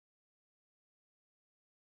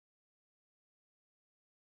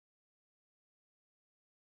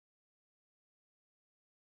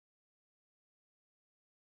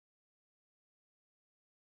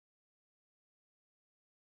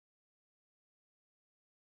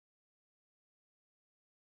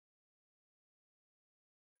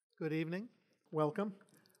Good evening. Welcome.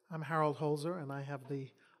 I'm Harold Holzer, and I have the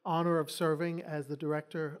honor of serving as the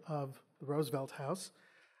director of the Roosevelt House.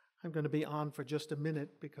 I'm going to be on for just a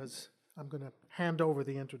minute because I'm going to hand over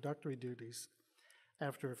the introductory duties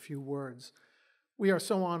after a few words. We are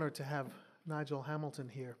so honored to have Nigel Hamilton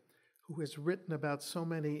here, who has written about so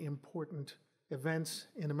many important events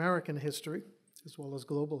in American history, as well as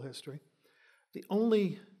global history. The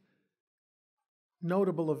only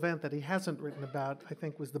notable event that he hasn't written about, I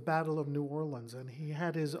think, was the Battle of New Orleans, and he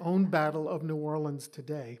had his own Battle of New Orleans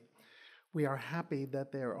today. We are happy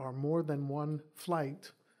that there are more than one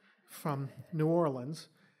flight from New Orleans,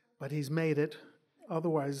 but he's made it.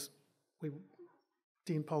 Otherwise,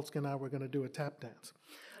 Dean Polsky and I were going to do a tap dance.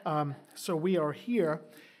 So we are here,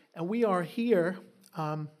 and we are here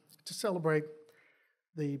to celebrate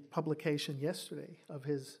the publication yesterday of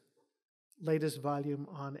his latest volume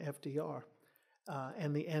on FDR.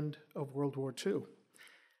 And the end of World War II.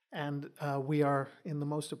 And we are in the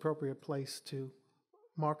most appropriate place to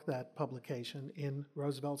mark that publication in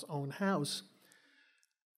Roosevelt's own house.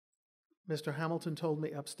 Mr. Hamilton told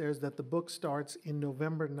me upstairs that the book starts in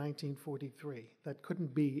November 1943. That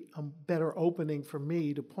couldn't be a better opening for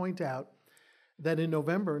me to point out that in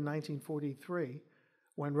November 1943,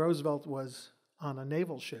 when Roosevelt was on a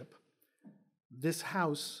naval ship, this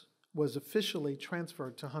house was officially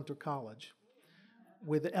transferred to Hunter College,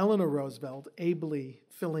 with Eleanor Roosevelt ably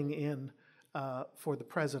filling in for the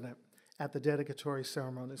president at the dedicatory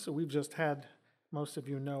ceremony. So we've just had, most of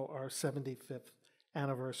you know, our 75th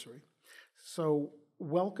anniversary. So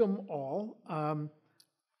welcome all.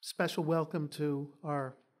 Special welcome to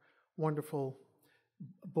our wonderful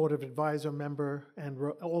Board of Advisor member and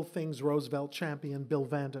all things Roosevelt champion, Bill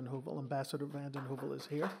Vanden Heuvel. Ambassador Vanden Heuvel is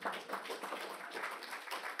here.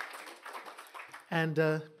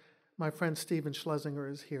 And my friend Stephen Schlesinger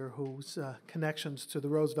is here, whose connections to the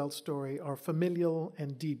Roosevelt story are familial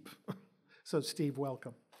and deep. So, Steve,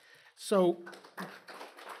 welcome. So,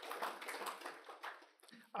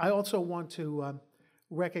 I also want to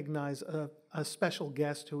recognize a special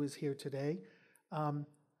guest who is here today,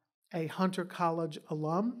 a Hunter College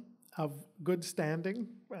alum of good standing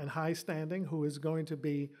and high standing, who is going to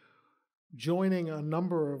be joining a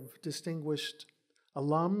number of distinguished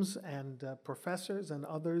alums and professors and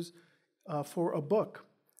others for a book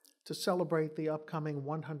to celebrate the upcoming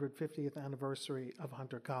 150th anniversary of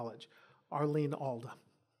Hunter College, Arlene Alda.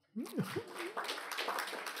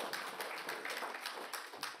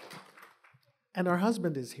 And our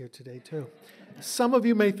husband is here today, too. Some of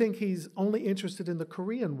you may think he's only interested in the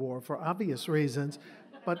Korean War for obvious reasons,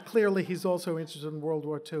 but clearly he's also interested in World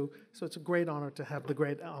War II, so it's a great honor to have the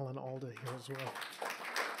great Alan Alda here as well.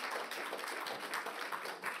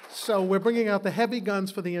 So we're bringing out the heavy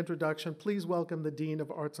guns for the introduction. Please welcome the Dean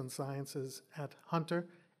of Arts and Sciences at Hunter,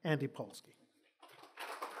 Andy Polsky.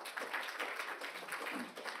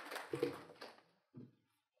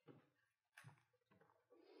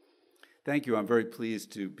 Thank you. I'm very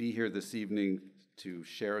pleased to be here this evening to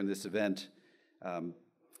share in this event.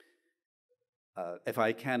 If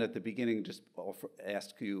I can, at the beginning, just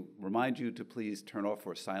remind you to please turn off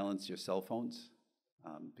or silence your cell phones,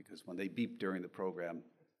 because when they beep during the program,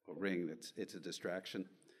 or ring, it's a distraction.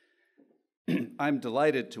 I'm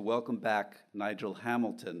delighted to welcome back Nigel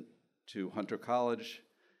Hamilton to Hunter College.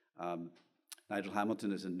 Nigel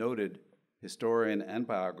Hamilton is a noted historian and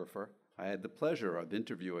biographer. I had the pleasure of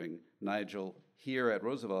interviewing Nigel here at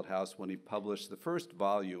Roosevelt House when he published the first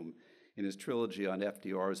volume in his trilogy on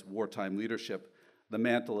FDR's wartime leadership, The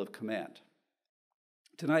Mantle of Command.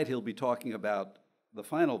 Tonight he'll be talking about the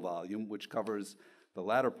final volume, which covers the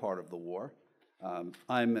latter part of the war.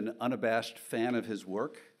 I'm an unabashed fan of his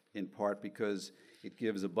work, in part because it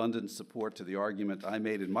gives abundant support to the argument I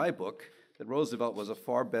made in my book that Roosevelt was a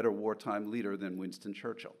far better wartime leader than Winston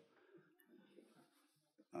Churchill.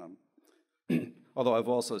 Although I've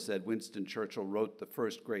also said Winston Churchill wrote the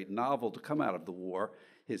first great novel to come out of the war,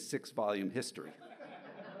 his 6-volume history.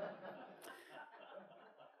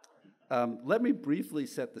 Let me briefly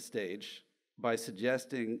set the stage by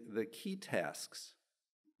suggesting the key tasks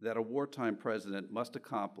that a wartime president must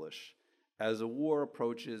accomplish as a war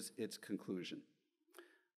approaches its conclusion.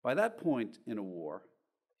 By that point in a war,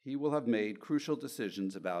 he will have made crucial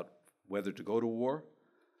decisions about whether to go to war,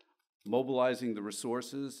 mobilizing the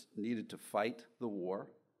resources needed to fight the war,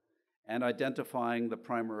 and identifying the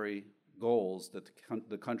primary goals that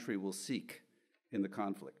the country will seek in the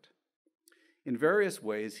conflict. In various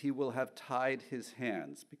ways, he will have tied his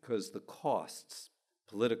hands because the costs,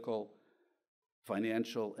 political,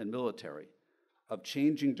 financial, and military, of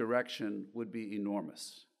changing direction would be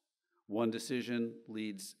enormous. One decision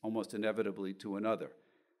leads almost inevitably to another.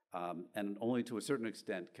 and only to a certain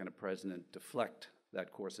extent can a president deflect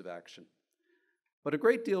that course of action. But a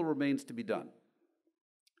great deal remains to be done.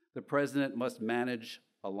 The president must manage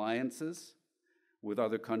alliances with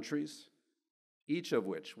other countries, each of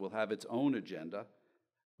which will have its own agenda,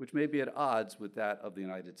 which may be at odds with that of the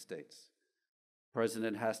United States. The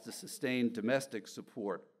president has to sustain domestic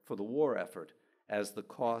support for the war effort as the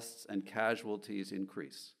costs and casualties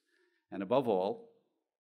increase. And above all,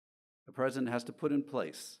 the president has to put in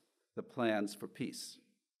place the plans for peace.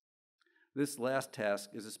 This last task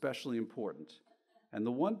is especially important, and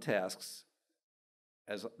the one task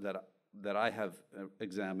that I have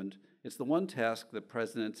examined, it's the one task that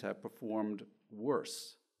presidents have performed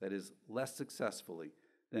worse, that is, less successfully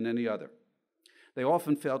than any other. They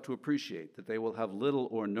often fail to appreciate that they will have little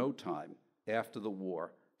or no time after the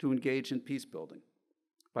war to engage in peace building.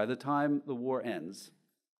 By the time the war ends,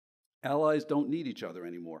 allies don't need each other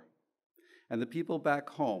anymore, and the people back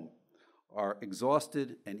home are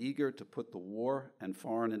exhausted and eager to put the war and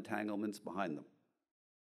foreign entanglements behind them.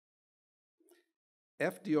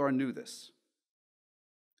 FDR knew this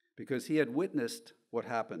because he had witnessed what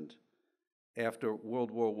happened after World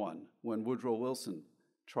War I, when Woodrow Wilson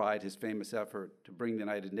tried his famous effort to bring the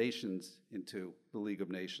United Nations into the League of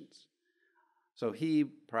Nations. So he,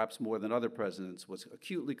 perhaps more than other presidents, was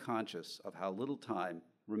acutely conscious of how little time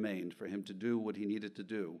remained for him to do what he needed to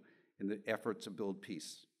do in the effort to build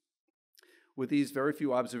peace. With these very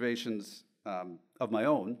few observations of my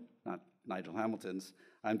own, not Nigel Hamilton's,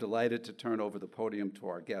 I'm delighted to turn over the podium to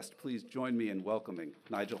our guest. Please join me in welcoming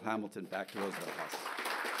Nigel Hamilton back to Roosevelt House.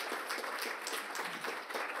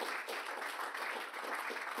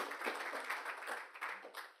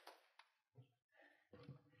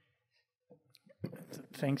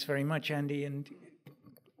 Thanks very much, Andy, and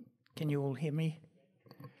can you all hear me?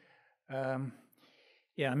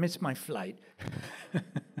 Yeah, I missed my flight.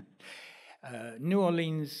 New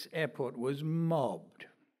Orleans airport was mobbed,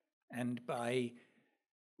 and by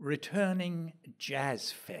returning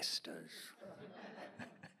jazz festers.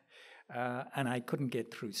 And I couldn't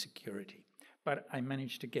get through security. But I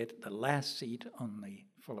managed to get the last seat on the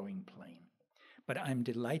following plane. But I'm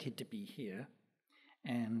delighted to be here,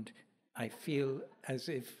 and I feel as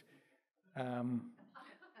if I'm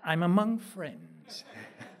among friends.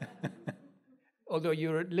 Although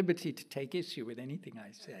you're at liberty to take issue with anything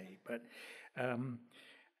I say. But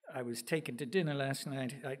I was taken to dinner last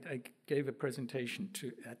night. I gave a presentation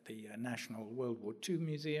at the National World War II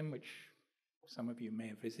Museum, which some of you may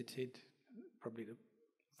have visited, probably the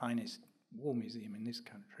finest war museum in this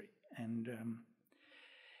country. And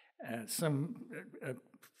a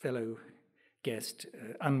fellow guest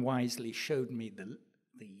unwisely showed me the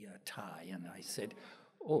tie, and I said,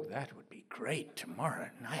 "Oh, that would be great tomorrow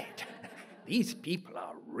night. These people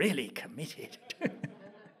are really committed."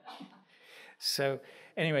 So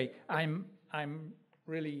anyway, I'm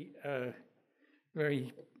really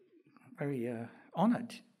very, very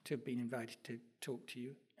honored to have been invited to talk to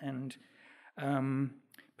you, and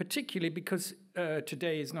particularly because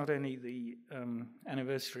today is not only the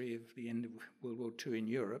anniversary of the end of World War II in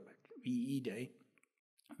Europe, VE Day,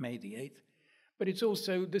 May the 8th, but it's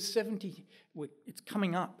also it's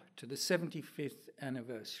coming up to the 75th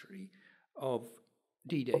anniversary of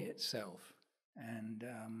D-Day itself, and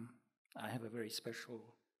I have a very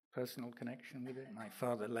special personal connection with it. My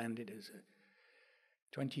father landed as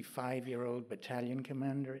a 25-year-old battalion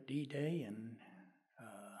commander at D-Day and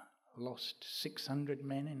lost 600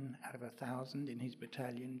 men out of 1,000 in his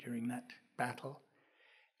battalion during that battle.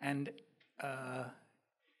 And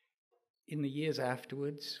in the years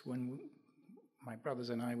afterwards, when my brothers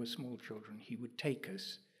and I were small children, he would take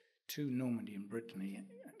us to Normandy and Brittany,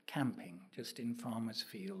 camping just in farmers'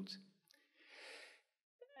 fields.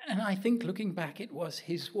 And I think, looking back, it was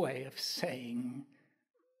his way of saying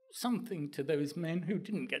something to those men who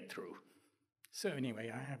didn't get through. So anyway,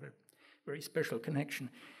 I have a very special connection.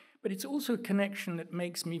 But it's also a connection that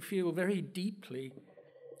makes me feel very deeply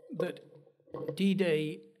that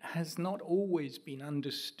D-Day has not always been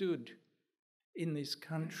understood in this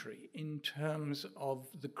country in terms of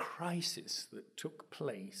the crisis that took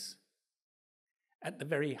place at the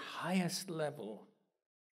very highest level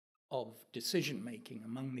of decision-making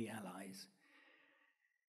among the Allies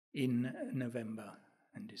in November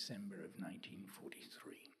and December of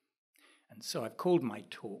 1943. And so I've called my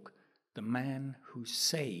talk, "The Man Who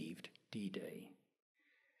Saved D-Day."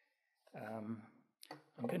 I'm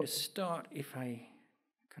going to start, if I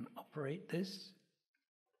can operate this.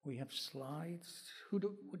 We have slides. Who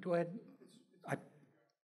do I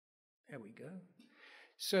there we go.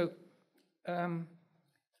 So,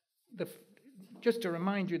 just to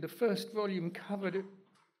remind you, the first volume covered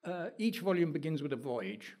each volume begins with a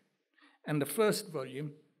voyage. And the first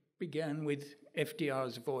volume began with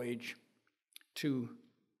FDR's voyage to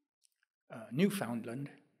Newfoundland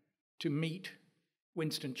to meet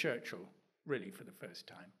Winston Churchill, really for the first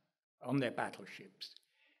time, on their battleships,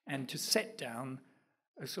 and to set down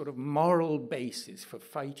a sort of moral basis for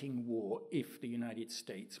fighting war if the United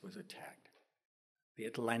States was attacked. The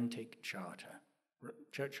Atlantic Charter.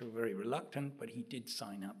 Churchill very reluctant, but he did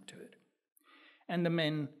sign up to it. And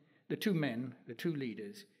the two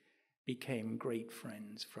leaders, became great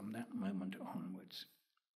friends from that moment onwards.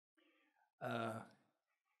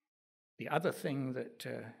 The other thing that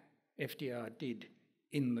FDR did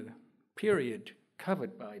in the period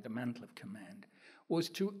covered by the mantle of command was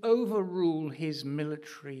to overrule his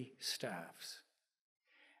military staffs.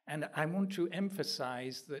 And I want to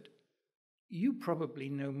emphasize that you probably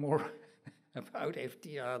know more about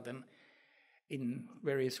FDR than, in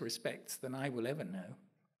various respects, than I will ever know,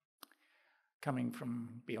 coming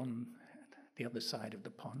from beyond the other side of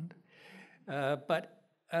the pond. But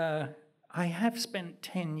I have spent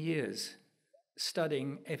 10 years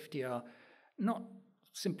studying FDR, not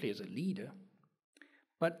simply as a leader,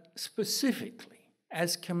 but specifically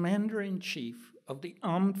as Commander-in-Chief of the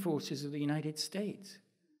Armed Forces of the United States.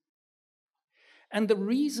 And the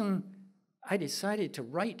reason I decided to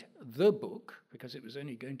write the book, because it was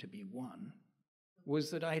only going to be one, was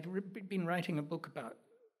that I had been writing a book about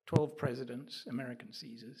 12 presidents, American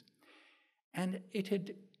Caesars, and it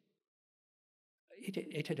had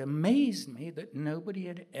amazed me that nobody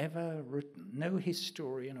had ever written, no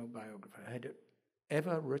historian or biographer had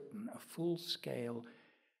ever written a full-scale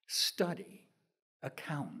study,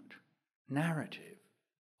 account, narrative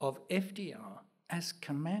of FDR as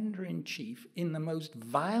Commander-in-Chief in the most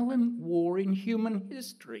violent war in human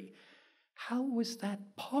history. How was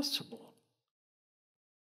that possible?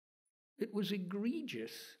 It was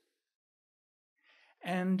egregious.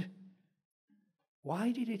 And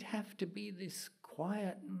why did it have to be this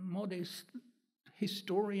quiet, modest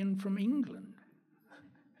historian from England?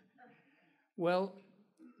 Well,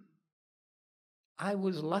 I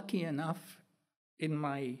was lucky enough in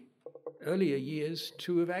my earlier years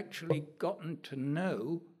to have actually gotten to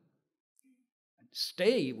know and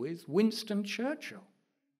stay with Winston Churchill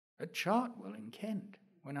at Chartwell in Kent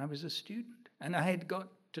when I was a student. And I had got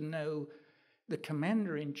to know the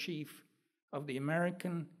Commander-in-Chief of the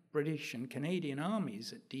American, British, and Canadian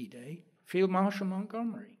armies at D-Day, Field Marshal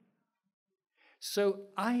Montgomery.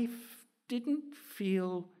 So I didn't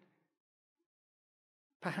feel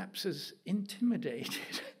perhaps as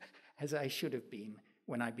intimidated as I should have been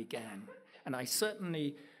when I began. And I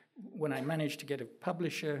certainly, when I managed to get a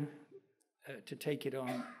publisher to take it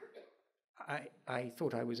on, I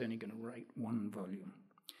thought I was only going to write one volume.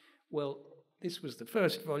 Well, this was the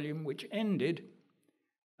first volume, which ended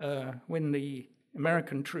when the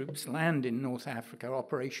American troops land in North Africa,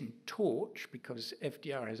 Operation Torch, because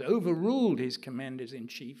FDR has overruled his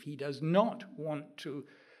commanders-in-chief. He does not want to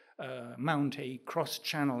mount a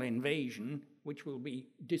cross-channel invasion, which will be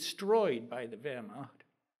destroyed by the Wehrmacht,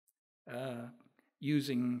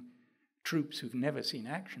 using troops who've never seen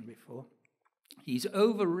action before. He's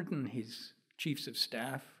overridden his chiefs of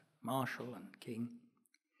staff, Marshall and King,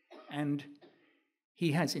 and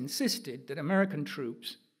he has insisted that American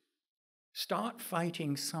troops start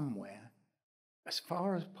fighting somewhere as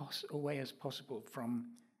far as away as possible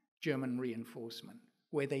from German reinforcement,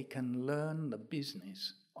 where they can learn the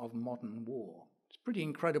business of modern war. It's a pretty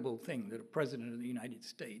incredible thing that a president of the United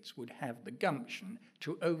States would have the gumption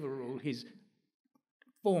to overrule his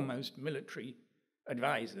foremost military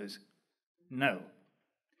advisors. No,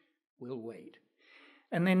 we'll wait.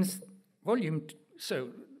 And then so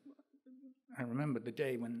I remember the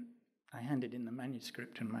day when I handed in the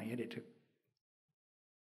manuscript and my editor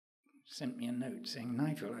sent me a note saying,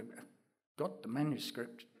 "Nigel, I've got the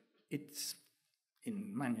manuscript. It's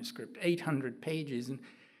in manuscript, 800 pages, and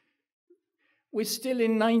we're still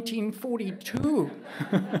in 1942.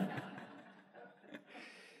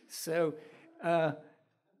 So I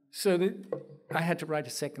had to write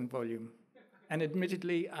a second volume. And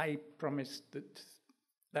admittedly, I promised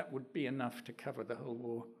that would be enough to cover the whole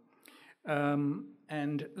war.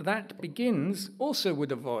 And that begins also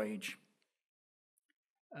with a voyage.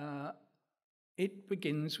 It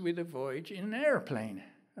begins with a voyage in an airplane,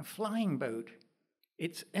 a flying boat.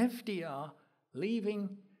 It's FDR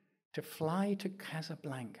leaving to fly to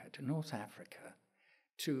Casablanca, to North Africa,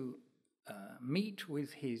 to meet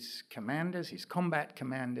with his commanders, his combat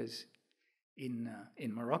commanders in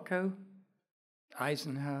Morocco,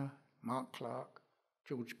 Eisenhower, Mark Clark,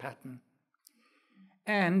 George Patton,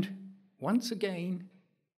 and once again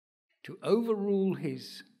to overrule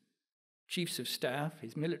his chiefs of staff,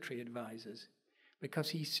 his military advisors, because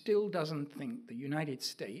he still doesn't think the United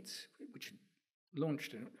States, which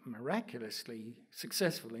launched a miraculously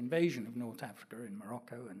successful invasion of North Africa in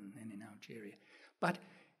Morocco and in Algeria, but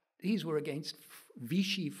these were against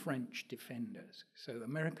Vichy French defenders. So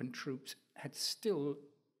American troops had still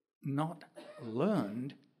not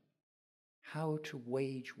learned how to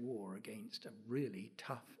wage war against a really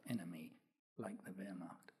tough enemy like the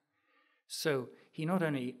Wehrmacht. So he not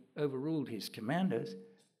only overruled his commanders,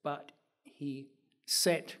 but he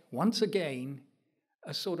set, once again,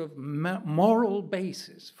 a sort of moral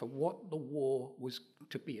basis for what the war was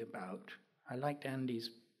to be about. I liked Andy's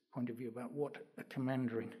point of view about what a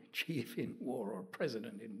commander-in-chief in war or a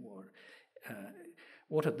president in war,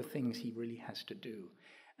 what are the things he really has to do.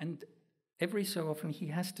 And every so often he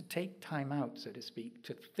has to take time out, so to speak,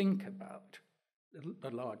 to think about the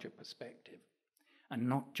larger perspective and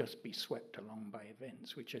not just be swept along by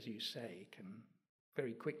events, which, as you say, can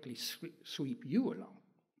very quickly sweep you along.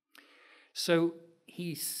 So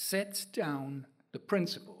he sets down the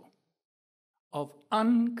principle of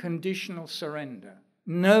unconditional surrender,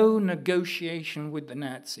 no negotiation with the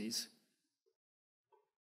Nazis.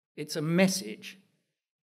 It's a message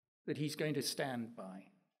that he's going to stand by.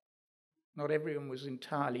 Not everyone was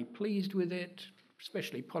entirely pleased with it,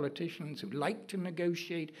 especially politicians who liked to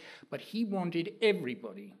negotiate, but he wanted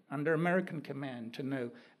everybody under American command to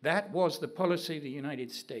know that was the policy of the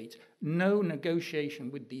United States, no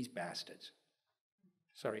negotiation with these bastards.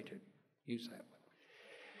 Sorry to use that word.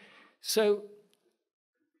 So,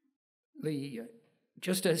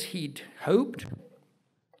 just as he'd hoped,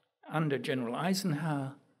 under General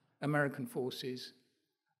Eisenhower, American forces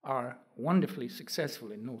are wonderfully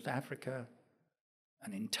successful in North Africa.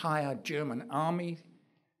 An entire German army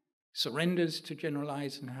surrenders to General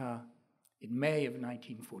Eisenhower in May of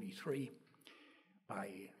 1943. By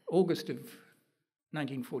August of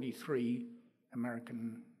 1943,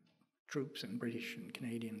 American troops and British and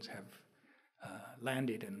Canadians have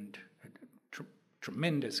landed, and a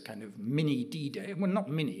tremendous kind of mini D-Day, well, not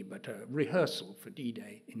mini, but a rehearsal for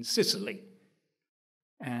D-Day in Sicily.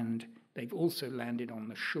 And they've also landed on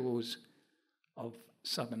the shores of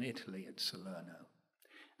southern Italy at Salerno.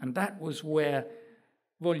 And that was where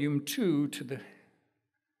Volume 2, to the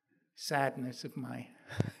sadness of my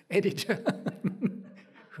editor,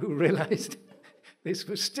 who realized this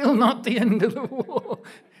was still not the end of the war.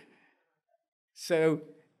 So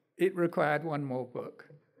it required one more book.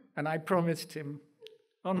 And I promised him,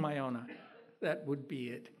 on my honor, that would be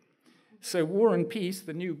it. So War and Peace,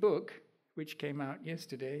 the new book, which came out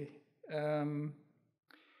yesterday,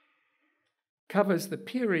 covers the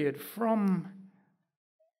period from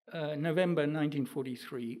November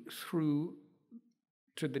 1943 through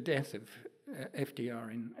to the death of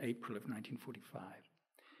FDR in April of 1945.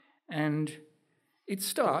 And it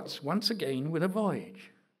starts, once again, with a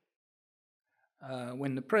voyage.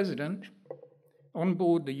 When the president, on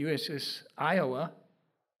board the USS Iowa,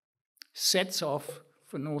 sets off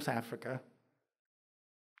for North Africa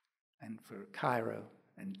and for Cairo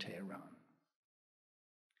and Tehran.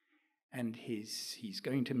 And he's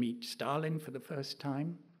going to meet Stalin for the first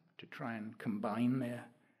time to try and combine their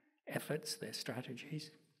efforts, their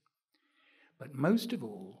strategies. But most of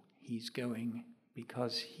all, he's going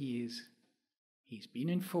because he's been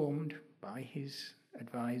informed by his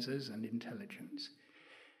advisors and intelligence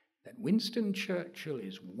that Winston Churchill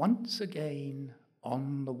is once again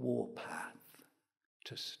on the warpath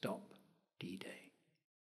to stop D-Day.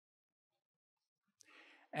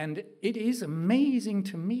 And it is amazing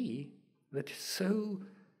to me that so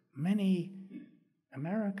many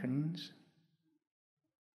Americans,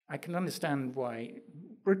 I can understand why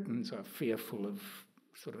Britons are fearful of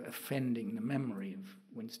sort of offending the memory of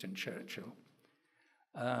Winston Churchill.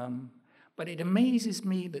 But it amazes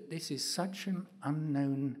me that this is such an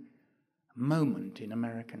unknown moment in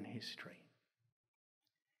American history.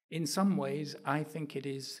 In some ways, I think it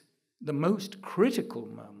is the most critical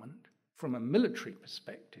moment from a military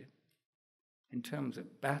perspective in terms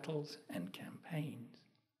of battles and campaigns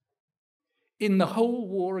in the whole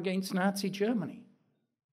war against Nazi Germany.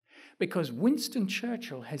 Because Winston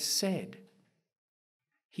Churchill has said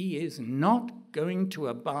he is not going to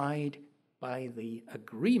abide by the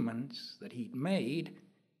agreements that he'd made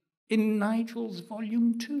in Nigel's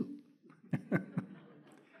Volume 2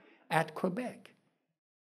 at Quebec.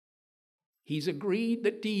 He's agreed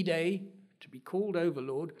that D-Day, to be called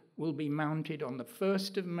Overlord, will be mounted on the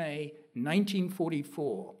 1st of May,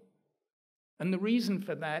 1944. And the reason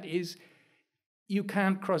for that is you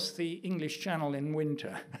can't cross the English Channel in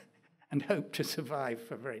winter and hope to survive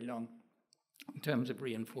for very long in terms of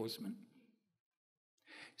reinforcement.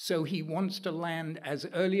 So he wants to land as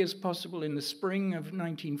early as possible in the spring of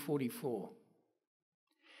 1944.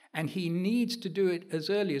 And he needs to do it as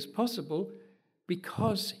early as possible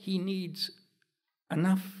because he needs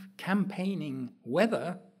enough campaigning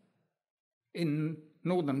weather in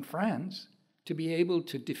northern France to be able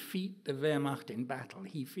to defeat the Wehrmacht in battle.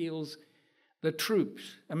 He feels the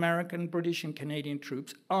troops, American, British, and Canadian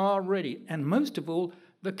troops, are ready. And most of all,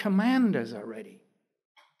 the commanders are ready.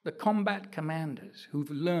 The combat commanders who've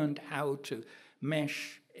learned how to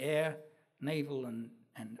mesh air, naval, and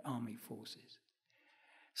army forces.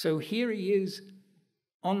 So here he is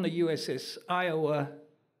on the USS Iowa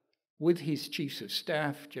with his chiefs of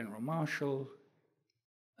staff, General Marshall.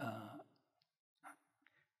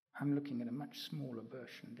 I'm looking at a much smaller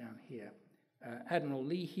version down here. Admiral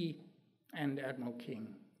Leahy and Admiral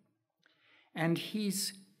King. And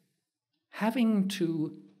he's having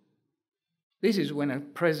to, this is when a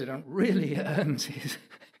president really earns his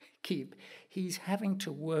keep, he's having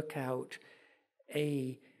to work out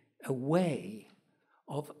a way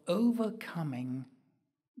of overcoming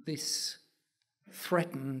this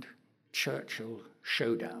threatened Churchill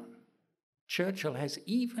showdown. Churchill has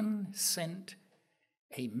even sent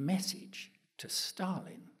a message to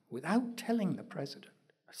Stalin without telling the president,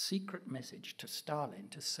 a secret message to Stalin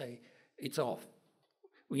to say, it's off.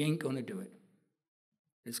 We ain't going to do it.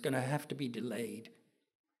 It's going to have to be delayed.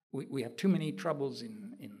 We have too many troubles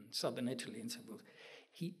in southern Italy and so forth.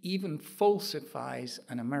 He even falsifies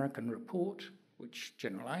an American report, which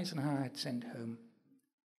General Eisenhower had sent home,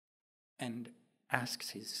 and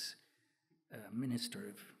asks his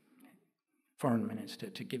foreign minister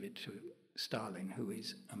to give it to Stalin, who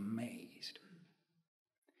is amazed.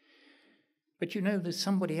 But you know, there's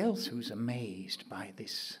somebody else who's amazed by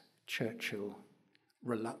this Churchill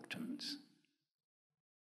reluctance.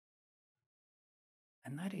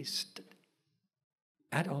 And that is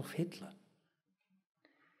Adolf Hitler.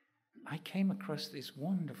 I came across this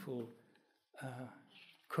wonderful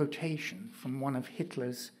quotation from one of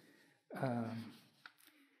Hitler's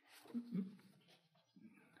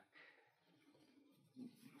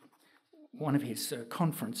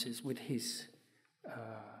conferences with his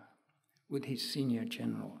senior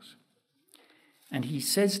generals. And he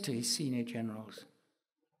says to his senior generals,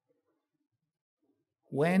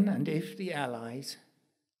 when and if the Allies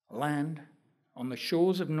land on the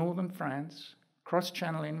shores of northern France,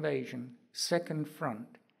 cross-channel invasion, second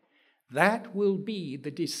front, that will be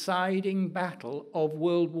the deciding battle of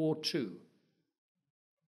World War II.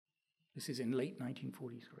 This is in late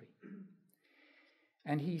 1943.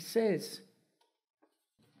 And he says,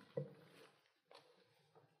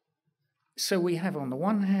 so we have on the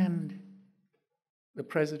one hand the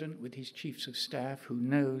president with his chiefs of staff who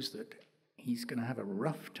knows that he's going to have a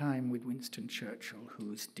rough time with Winston Churchill,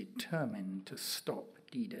 who is determined to stop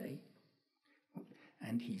D-Day,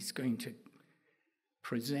 and he's going to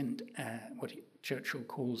present what Churchill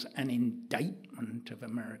calls an indictment of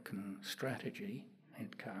American strategy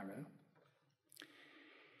at Cairo.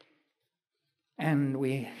 And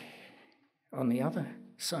we, on the other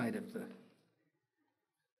side of the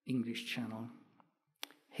English Channel,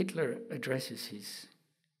 Hitler addresses his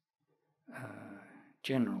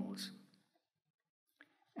generals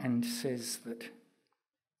and says that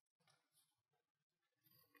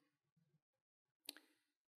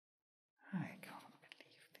I can't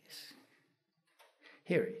believe this.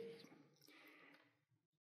 Here it is.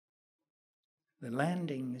 The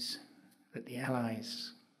landings that the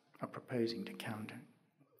Allies are proposing to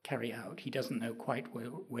carry out, he doesn't know quite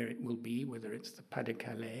where it will be, whether it's the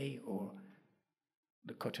Pas-de-Calais or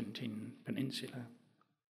the Cotentin Peninsula.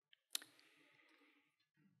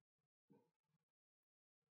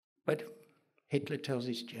 But Hitler tells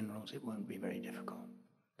his generals it won't be very difficult.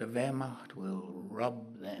 The Wehrmacht will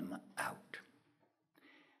rub them out.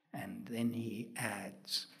 And then he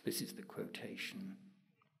adds, this is the quotation,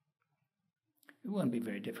 it won't be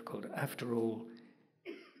very difficult. After all,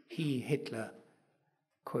 Hitler,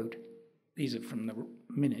 quote, these are from the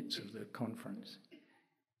minutes of the conference,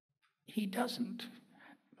 Hitler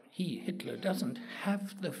doesn't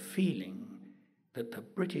have the feeling that the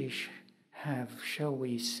British have, shall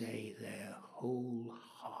we say, their whole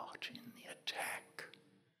heart in the attack.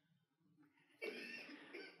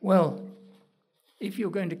 Well, if you're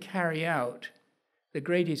going to carry out the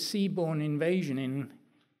greatest seaborne invasion in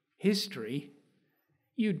history,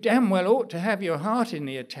 you damn well ought to have your heart in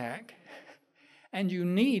the attack. And you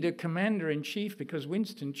need a commander-in-chief, because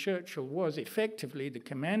Winston Churchill was effectively the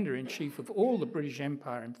commander-in-chief of all the British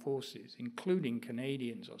Empire and forces, including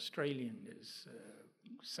Canadians, Australians,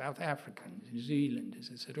 South Africans, New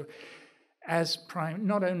Zealanders, etc.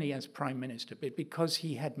 not only as prime minister, but because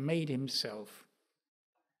he had made himself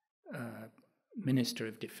Minister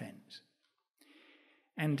of Defense.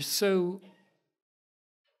 And so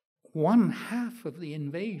one half of the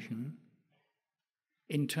invasion,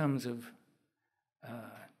 in terms of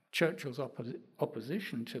Churchill's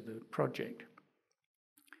opposition to the project,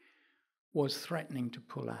 was threatening to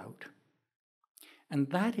pull out. And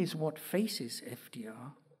that is what faces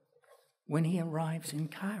FDR when he arrives in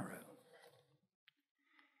Cairo.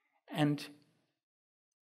 And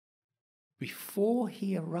before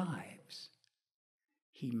he arrives,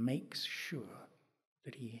 he makes sure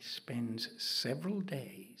that he spends several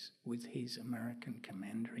days with his American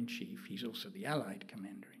commander-in-chief, he's also the Allied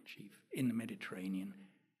commander-in-chief, in the Mediterranean,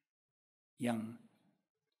 young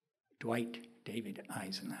Dwight David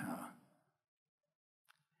Eisenhower.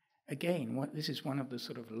 Again, this is one of the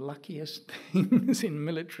sort of luckiest things in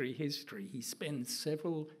military history. He spends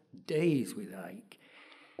several days with Ike,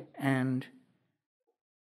 and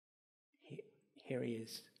here he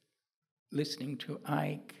is listening to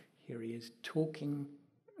Ike. Here he is talking.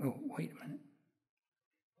 Oh, wait a minute.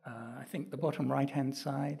 I think the bottom right-hand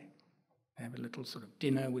side, they have a little sort of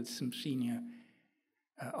dinner with some senior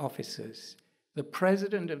officers. The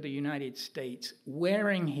President of the United States,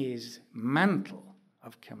 wearing his mantle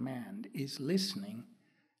of command, is listening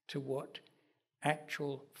to what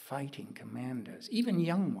actual fighting commanders, even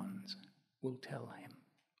young ones, will tell him.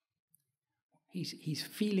 He's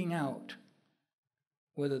feeling out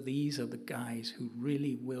whether these are the guys who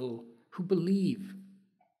really will, who believe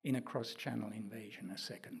in a cross-channel invasion, a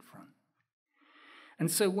second front. And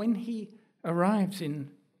so when he arrives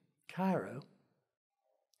in Cairo,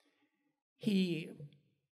 he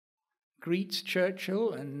greets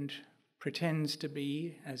Churchill and pretends to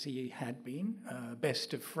be, as he had been,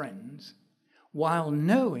 best of friends, while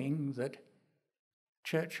knowing that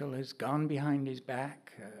Churchill has gone behind his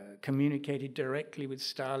back, communicated directly with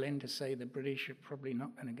Stalin to say the British are probably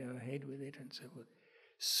not going to go ahead with it, and so forth.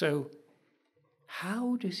 So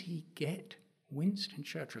how does he get Winston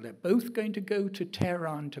Churchill? They're both going to go to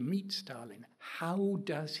Tehran to meet Stalin. How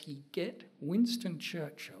does he get Winston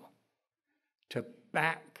Churchill to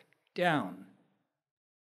back down?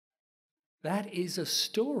 That is a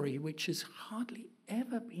story which has hardly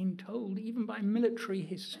ever been told, even by military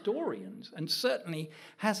historians, and certainly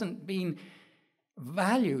hasn't been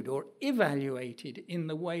valued or evaluated in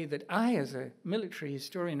the way that I, as a military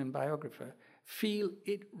historian and biographer, feel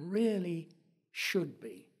it really should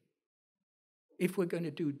be, if we're going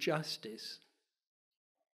to do justice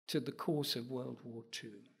to the course of World War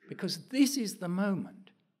II. Because this is the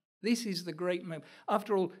moment. This is the great moment.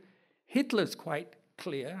 After all, Hitler's quite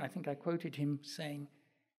clear. I think I quoted him saying,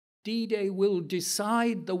 D-Day will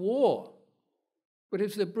decide the war. But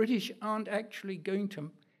if the British aren't actually going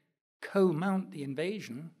to co-mount the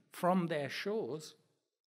invasion from their shores,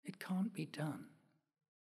 it can't be done.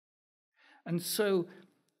 And so,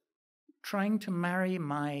 trying to marry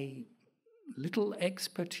my little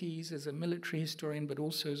expertise as a military historian, but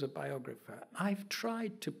also as a biographer, I've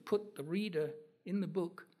tried to put the reader in the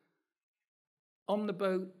book on the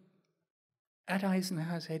boat at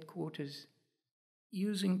Eisenhower's headquarters,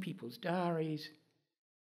 using people's diaries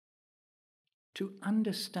to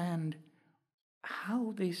understand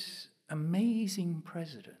how this amazing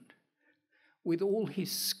president, with all his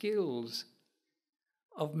skills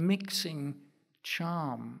of mixing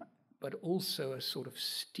charm, but also a sort of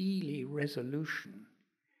steely resolution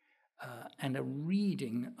and a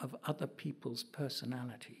reading of other people's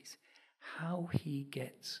personalities, how he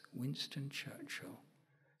gets Winston Churchill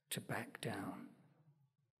to back down.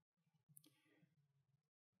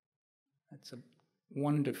 That's a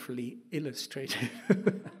wonderfully illustrated,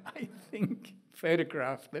 I think,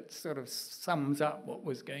 photograph that sort of sums up what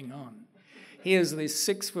was going on. Here's this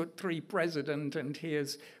 6'3" president, and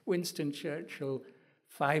here's Winston Churchill,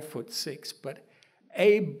 5'6", but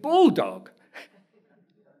a bulldog.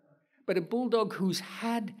 But a bulldog who's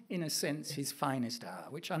had, in a sense, his finest hour,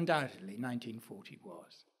 which undoubtedly 1940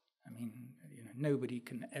 was. I mean, nobody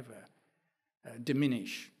can ever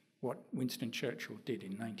diminish what Winston Churchill did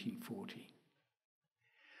in 1940.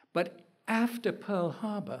 But after Pearl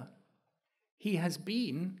Harbor, he has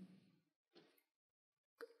been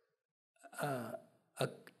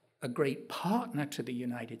a great partner to the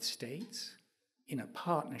United States in a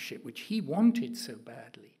partnership which he wanted so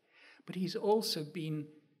badly. But he's also been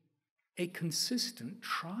a consistent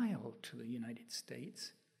trial to the United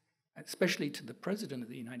States, especially to the President of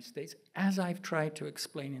the United States, as I've tried to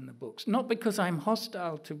explain in the books. Not because I'm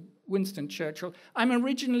hostile to Winston Churchill. I'm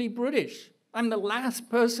originally British. I'm the last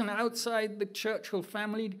person outside the Churchill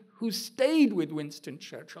family who stayed with Winston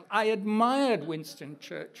Churchill. I admired Winston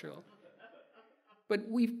Churchill. But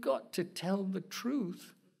we've got to tell the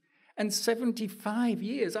truth. And 75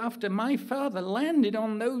 years after my father landed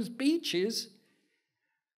on those beaches,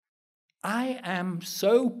 I am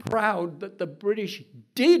so proud that the British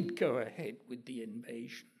did go ahead with the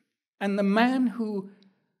invasion. And the man who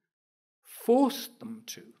forced them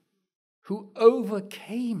to, who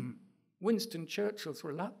overcame Winston Churchill's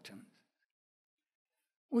reluctance,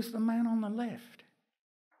 was the man on the left,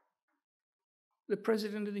 the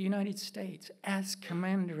President of the United States, as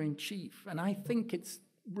Commander-in-Chief. And I think it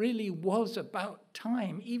really was about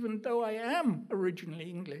time, even though I am originally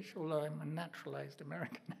English, although I'm a naturalized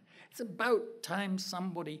American. It's about time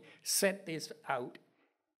somebody set this out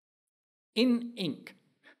in ink,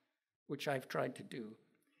 which I've tried to do.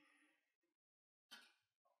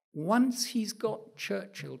 Once he's got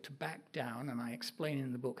Churchill to back down, and I explain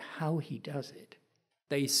in the book how he does it,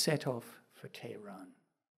 they set off for Tehran.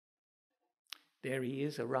 There he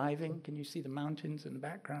is arriving. Can you see the mountains in the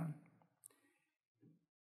background?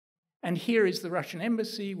 And here is the Russian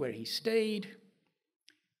embassy where he stayed,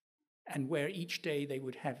 and where each day they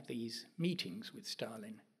would have these meetings with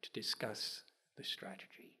Stalin to discuss the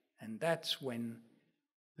strategy. And that's when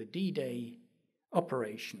the D-Day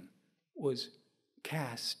operation was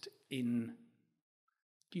cast in,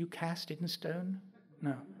 do you cast in stone?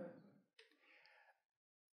 No.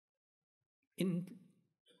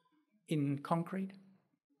 In concrete?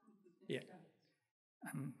 Yeah.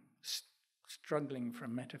 I'm struggling for a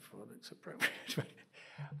metaphor that's appropriate.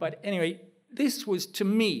 But anyway, this was, to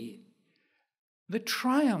me, the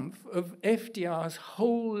triumph of FDR's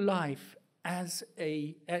whole life as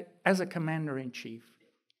a commander-in-chief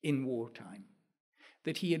in wartime,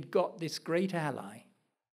 that he had got this great ally,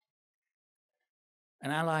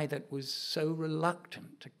 an ally that was so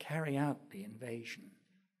reluctant to carry out the invasion,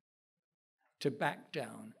 to back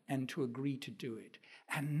down and to agree to do it.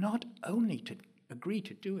 And not only to agree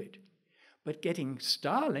to do it, but getting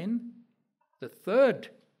Stalin, the third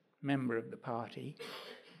member of the party,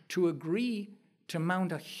 to agree to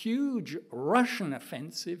mount a huge Russian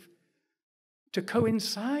offensive to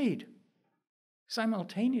coincide,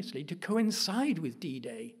 simultaneously, to coincide with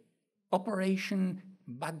D-Day, Operation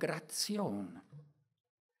Bagration,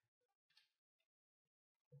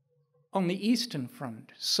 on the Eastern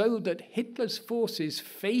Front, so that Hitler's forces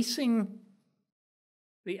facing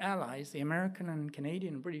the Allies, the American and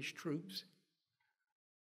Canadian and British troops,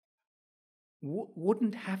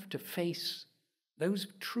 wouldn't have to face, those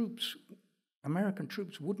troops, American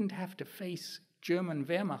troops, wouldn't have to face German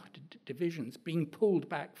Wehrmacht divisions being pulled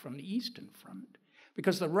back from the Eastern Front,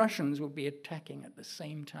 because the Russians would be attacking at the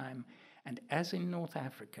same time, and as in North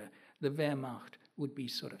Africa, the Wehrmacht would be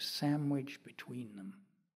sort of sandwiched between them.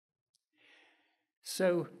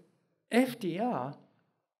 So FDR,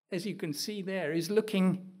 as you can see there, is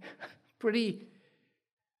looking pretty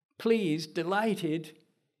pleased, delighted.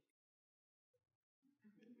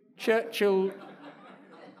 Churchill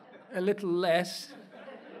a little less,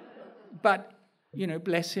 but, you know,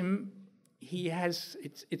 bless him, he has,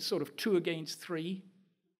 it's sort of 2 against 3,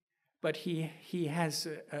 but he has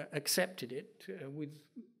accepted it with,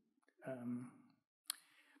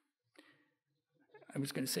 I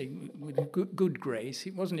was going to say with good grace.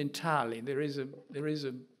 It wasn't entirely. There is a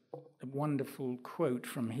wonderful quote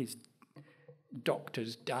from his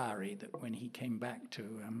doctor's diary that when he came back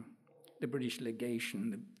to the British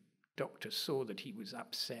legation, the doctor saw that he was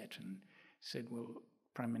upset and said, "Well,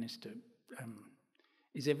 Prime Minister,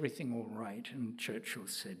 is everything all right?" And Churchill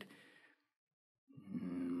said,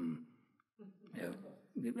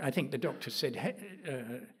 I think the doctor said,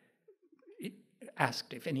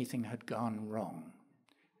 asked if anything had gone wrong.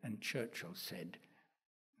 And Churchill said,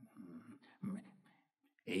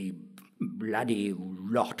 "A bloody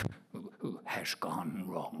lot has gone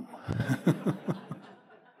wrong."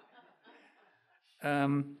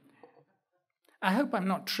 I hope I'm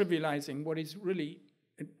not trivializing what is really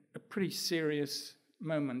a pretty serious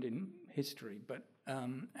moment in history, but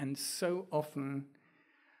and so often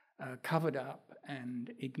covered up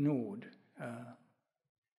and ignored,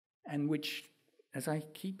 and which, as I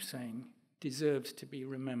keep saying, deserves to be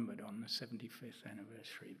remembered on the 75th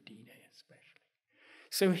anniversary of D-Day especially.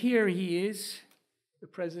 So here he is, the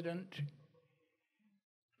president,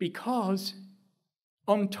 because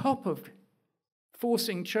on top of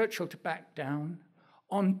forcing Churchill to back down,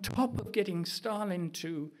 on top of getting Stalin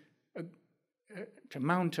to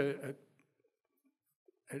mount an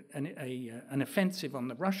offensive on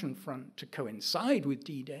the Russian front to coincide with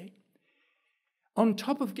D-Day, on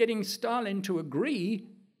top of getting Stalin to agree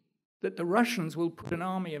that the Russians will put an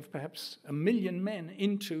army of perhaps 1 million men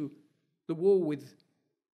into the war with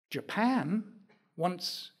Japan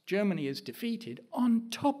once Germany is defeated. On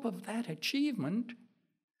top of that achievement,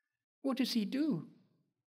 what does he do?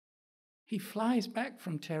 He flies back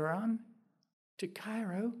from Tehran to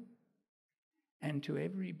Cairo, and to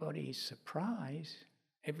everybody's surprise,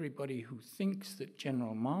 everybody who thinks that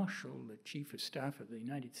General Marshall, the Chief of Staff of the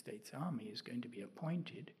United States Army, is going to be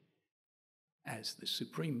appointed as the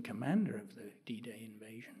supreme commander of the D-Day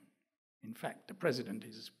invasion. In fact, the president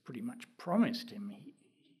has pretty much promised him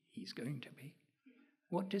he's going to be.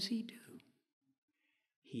 What does he do?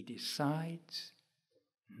 He decides,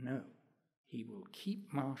 no, he will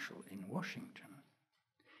keep Marshall in Washington,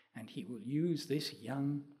 and he will use this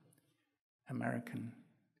young American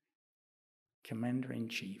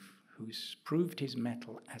commander-in-chief who's proved his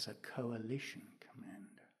mettle as a coalition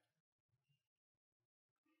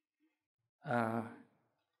commander.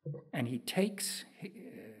 And he takes,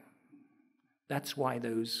 that's why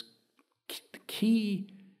those key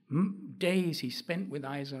days he spent with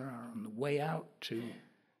Eisenhower on the way out to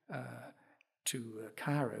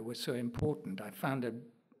Cairo were so important. I found it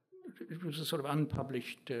was a sort of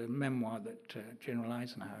unpublished memoir that General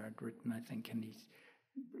Eisenhower had written, I think, and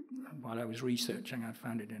while I was researching, I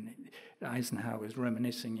found it, and Eisenhower was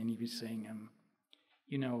reminiscing, and he was saying,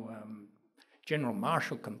 General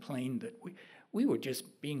Marshall complained that we were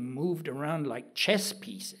just being moved around like chess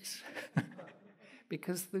pieces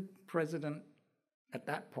because the president at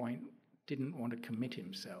that point didn't want to commit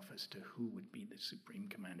himself as to who would be the supreme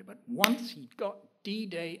commander. But once he got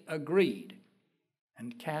D-Day agreed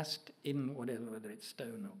and cast in whether it's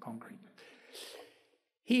stone or concrete,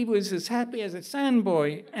 he was as happy as a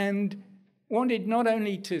sandboy and wanted not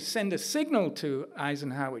only to send a signal to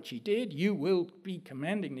Eisenhower, which he did, you will be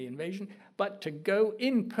commanding the invasion, but to go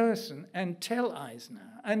in person and tell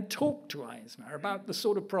Eisenhower and talk to Eisenhower about the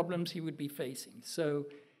sort of problems he would be facing. So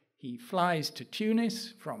he flies to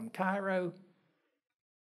Tunis from Cairo,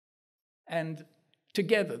 and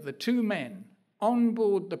together, the two men on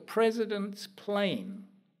board the president's plane,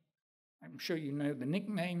 I'm sure you know the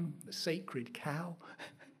nickname, the Sacred Cow,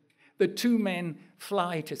 the two men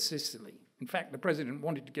fly to Sicily. In fact, the president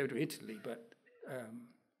wanted to go to Italy, but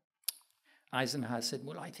Eisenhower said,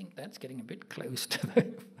 well, I think that's getting a bit close to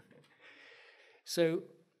them. So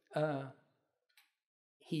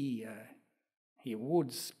he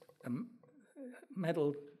awards a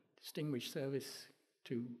medal, distinguished service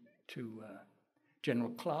to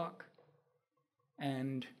General Clark,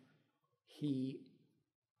 and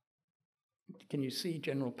can you see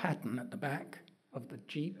General Patton at the back of the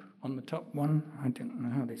Jeep on the top one? I don't know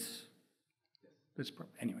how this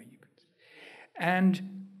anyway, you could.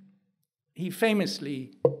 And he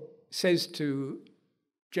famously says to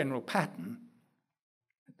General Patton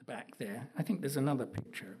at the back there, I think there's another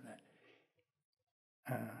picture of that.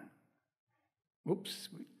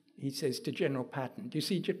 He says to General Patton, do you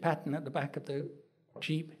see Patton at the back of the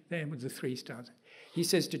Jeep there with the 3 stars? He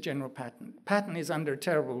says to General Patton, Patton is under a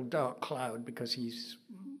terrible dark cloud because he's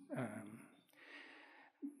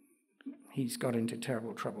got into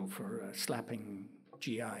terrible trouble for slapping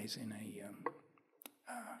GIs in a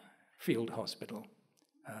field hospital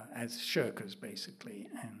as shirkers, basically,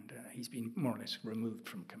 and he's been more or less removed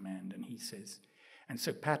from command, and he says, and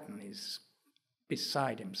so Patton is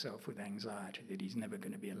beside himself with anxiety that he's never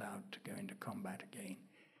going to be allowed to go into combat again.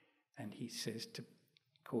 And he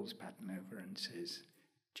calls Patton over and says,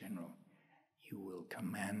 General, you will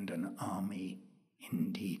command an army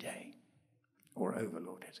in D-Day, or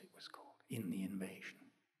Overlord as it was called, in the invasion.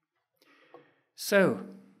 So,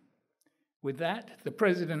 with that, the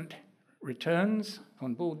president returns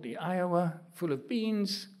on board the Iowa, full of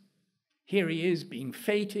beans. Here he is being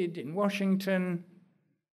feted in Washington.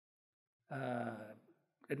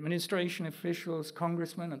 Administration officials,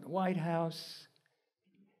 congressmen at the White House.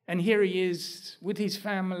 And here he is with his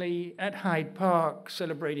family at Hyde Park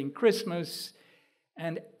celebrating Christmas.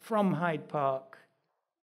 And from Hyde Park,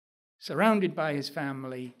 surrounded by his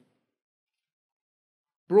family,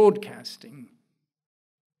 broadcasting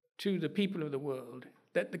to the people of the world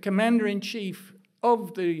that the commander-in-chief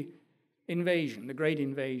of the invasion, the great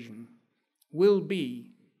invasion, will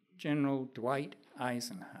be General Dwight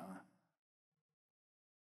Eisenhower.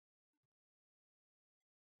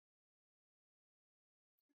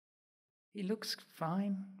 He looks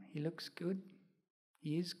fine. He looks good.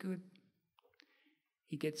 He is good.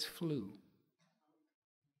 He gets flu.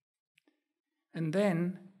 And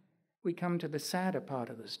then we come to the sadder part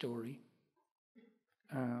of the story.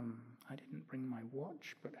 I didn't bring my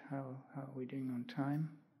watch, but how are we doing on time?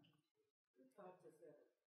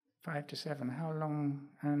 5 to 7. How long,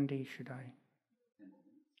 Andy, should I?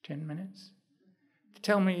 10 minutes?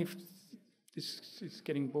 Tell me if this is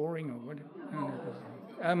getting boring or what.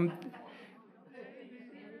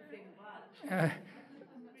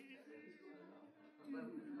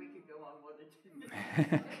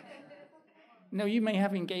 No, you may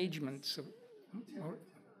have engagements. Or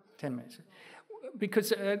 10 minutes. Because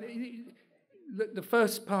the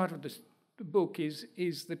first part of the book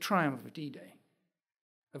is the triumph of D-Day,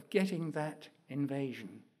 of getting that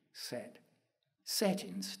invasion set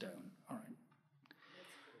in stone. All right.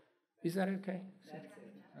 Is that okay? Okay.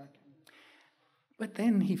 But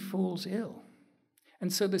then he falls ill.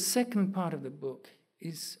 And so the second part of the book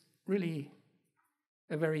is really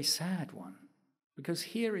a very sad one, because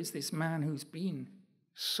here is this man who's been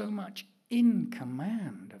so much in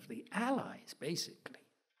command of the Allies, basically.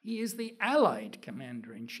 He is the Allied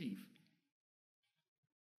commander-in-chief.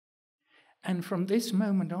 And from this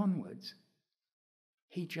moment onwards,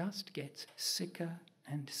 he just gets sicker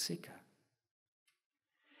and sicker.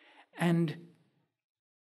 And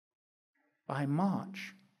by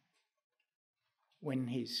March, when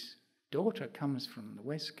his daughter comes from the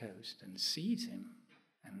West Coast and sees him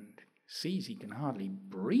and sees he can hardly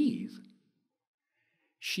breathe,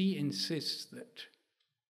 she insists that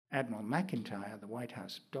Admiral McIntyre, the White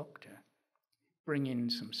House doctor, bring in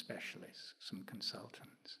some specialists, some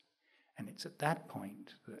consultants. And it's at that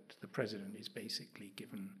point that the president is basically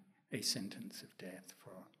given a sentence of death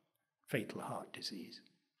for fatal heart disease.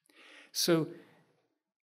 So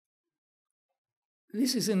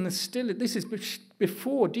this is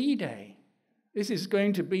before D-Day. This is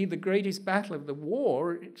going to be the greatest battle of the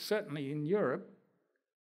war, certainly in Europe.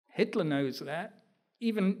 Hitler knows that.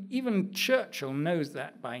 Even Churchill knows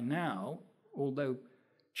that by now, although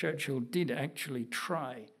Churchill did actually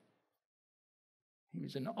try. He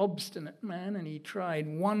was an obstinate man, and he tried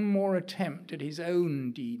one more attempt at his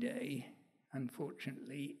own D-Day,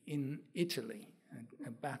 unfortunately, in Italy, a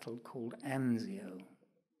battle called Anzio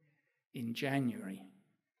in January,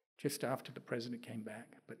 just after the president came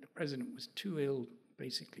back. But the president was too ill,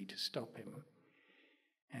 basically, to stop him.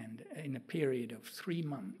 And in a period of 3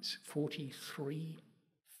 months,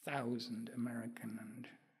 43,000 American and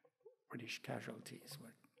British casualties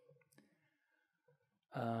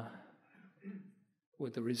were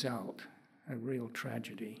the result, a real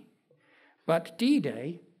tragedy. But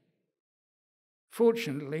D-Day,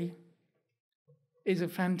 fortunately, is a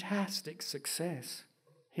fantastic success.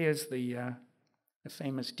 Here's the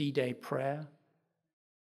famous D-Day prayer.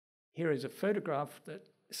 Here is a photograph that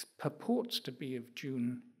purports to be of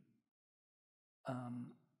June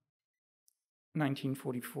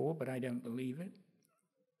 1944, but I don't believe it.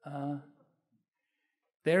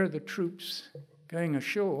 There are the troops going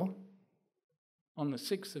ashore on the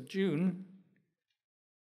 6th of June.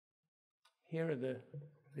 Here are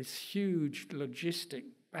this huge logistic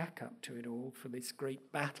backup to it all for this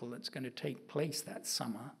great battle that's going to take place that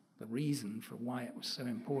summer, the reason for why it was so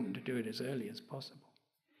important to do it as early as possible.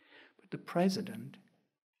 But the president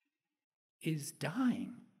is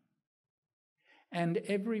dying. And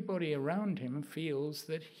everybody around him feels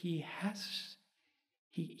that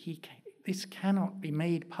this cannot be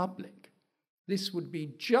made public. This would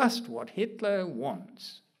be just what Hitler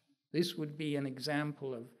wants. This would be an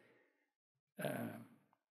example of,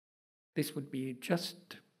 this would be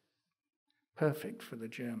just perfect for the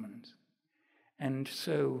Germans. And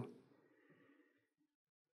so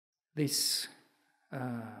this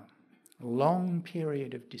long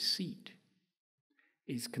period of deceit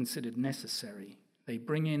is considered necessary. They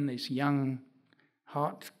bring in this young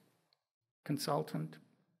heart consultant,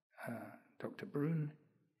 Dr. Brun.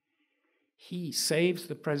 He saves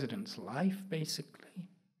the president's life, basically,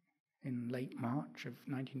 in late March of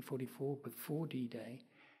 1944, before D-Day,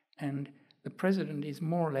 and the president is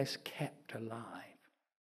more or less kept alive.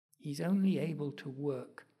 He's only able to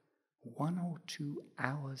work 1 or 2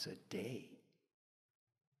 hours a day.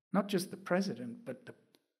 Not just the president, but the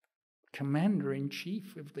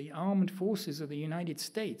commander-in-chief of the armed forces of the United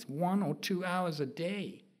States, 1 or 2 hours a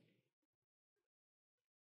day.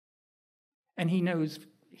 And he knows,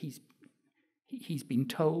 he's been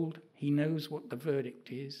told, he knows what the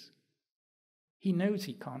verdict is. He knows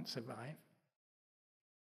he can't survive.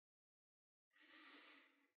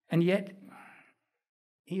 And yet,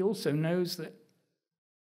 he also knows that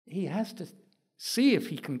he has to see if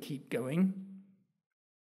he can keep going,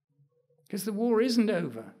 because the war isn't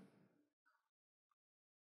over.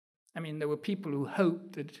 I mean, there were people who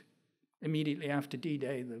hoped that immediately after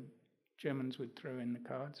D-Day the Germans would throw in the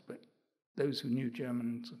cards, but those who knew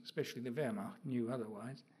Germans, especially the Wehrmacht, knew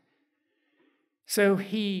otherwise. So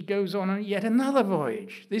he goes on yet another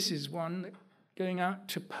voyage. This is one going out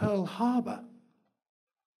to Pearl Harbor,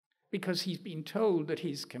 because he's been told that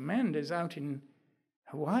his commanders out in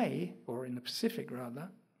Hawaii, or in the Pacific rather,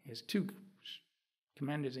 he has two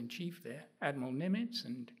commanders-in-chief there, Admiral Nimitz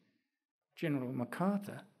and General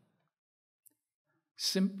MacArthur,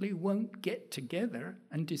 simply won't get together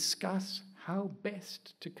and discuss how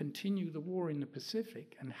best to continue the war in the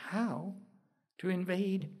Pacific and how to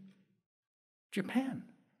invade Japan,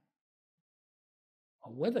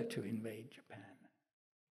 or whether to invade Japan.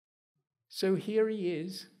 So here he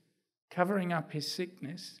is, covering up his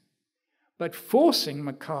sickness, but forcing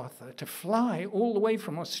MacArthur to fly all the way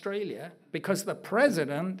from Australia because the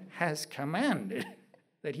president has commanded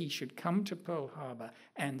that he should come to Pearl Harbor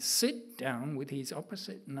and sit down with his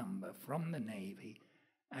opposite number from the Navy,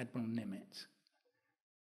 Admiral Nimitz.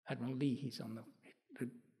 Admiral Lee, he's on the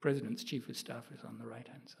president's chief of staff is on the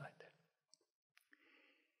right-hand side there.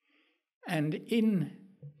 And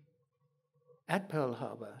at Pearl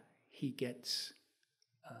Harbor, he gets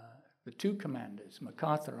the two commanders,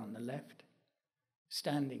 MacArthur on the left,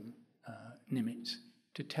 standing Nimitz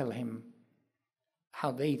to tell him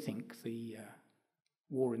how they think the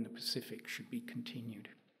war in the Pacific should be continued.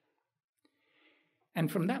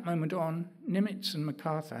 And from that moment on, Nimitz and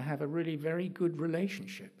MacArthur have a really very good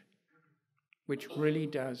relationship, which really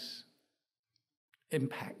does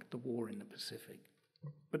impact the war in the Pacific.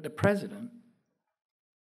 But the president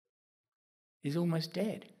is almost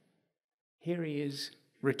dead. Here he is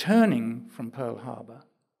returning from Pearl Harbor.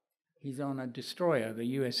 He's on a destroyer,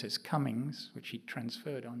 the USS Cummings, which he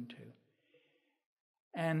transferred onto.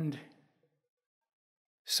 And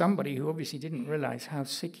somebody who obviously didn't realize how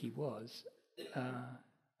sick he was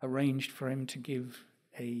arranged for him to give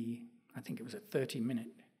I think it was a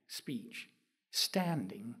 30-minute speech,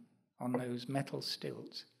 standing on those metal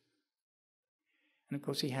stilts. And of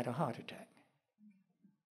course, he had a heart attack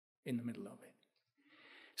in the middle of it.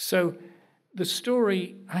 So the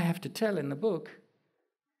story I have to tell in the book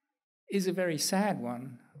is a very sad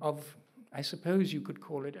one of, I suppose you could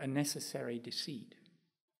call it a necessary deceit.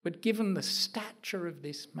 But given the stature of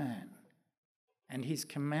this man and his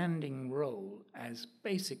commanding role as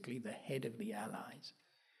basically the head of the Allies,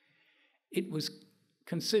 it was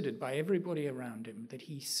considered by everybody around him that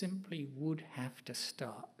he simply would have to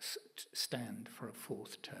stand for a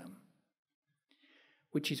fourth term,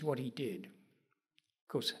 which is what he did. Of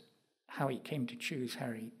course, how he came to choose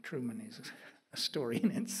Harry Truman is a story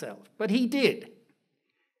in itself, but he did.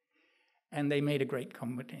 And they made a great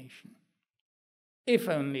combination. If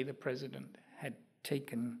only the president had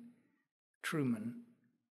taken Truman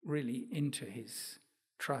really into his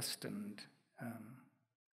trust and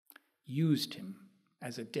used him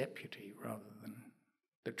as a deputy rather than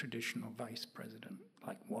the traditional vice president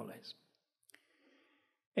like Wallace.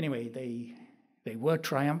 Anyway, they were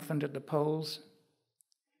triumphant at the polls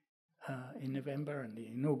in November, and the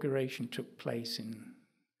inauguration took place in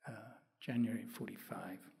January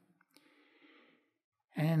 45.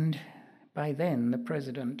 And by then, the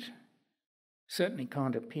president certainly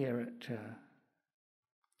can't appear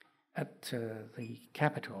at the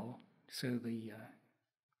Capitol, so the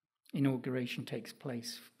inauguration takes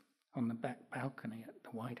place on the back balcony at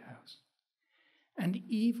the White House. And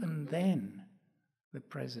even then, the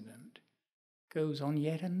president goes on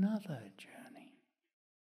yet another journey.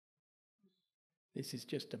 This is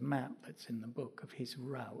just a map that's in the book of his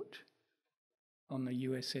route on the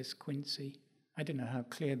USS Quincy. I don't know how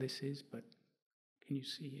clear this is, but can you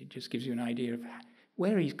see? It just gives you an idea of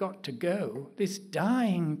where he's got to go, this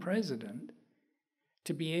dying president,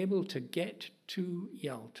 to be able to get to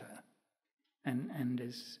Yalta. And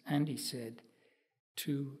as Andy said,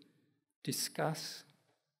 to discuss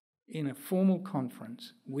in a formal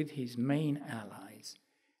conference with his main allies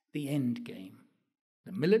the end game.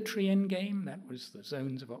 The military end game, that was the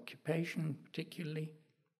zones of occupation particularly.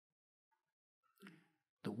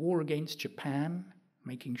 The war against Japan,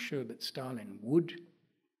 making sure that Stalin would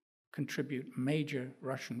contribute major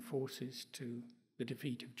Russian forces to the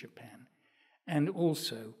defeat of Japan. And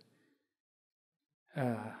also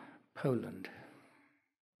Poland,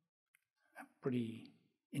 a pretty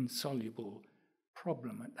insoluble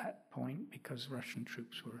problem at that point because Russian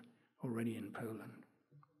troops were already in Poland.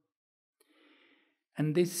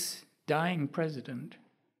 And this dying president,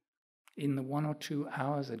 in the 1 or 2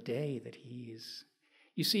 hours a day that he is,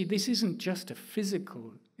 you see, this isn't just a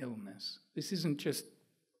physical illness. This isn't just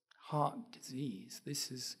heart disease. This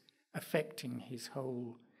is affecting his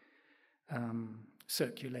whole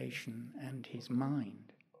circulation and his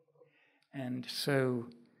mind. And so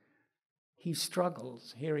he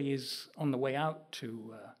struggles. Here he is on the way out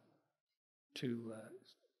to to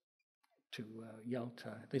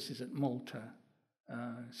Yalta. This is at Malta,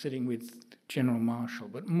 sitting with General Marshall.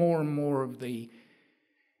 But more and more of the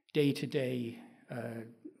day-to-day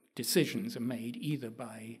decisions are made either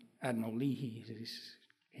by Admiral Leahy,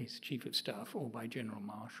 his chief of staff, or by General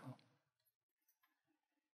Marshall.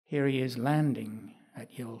 Here he is landing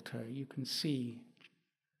at Yalta. You can see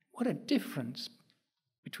what a difference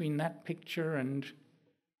between that picture and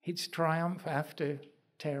his triumph after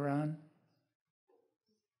Tehran.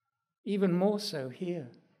 Even more so here,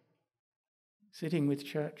 sitting with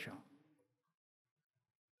Churchill.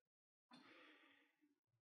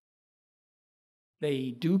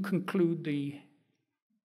 They do conclude the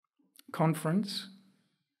conference.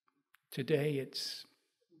 Today it's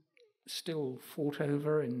still fought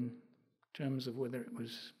over in terms of whether it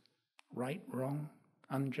was right, wrong,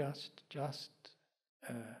 unjust, just,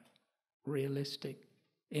 realistic,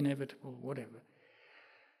 inevitable, whatever.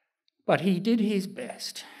 But he did his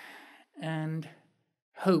best and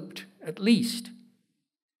hoped at least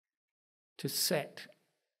to set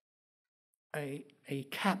a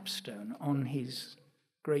capstone on his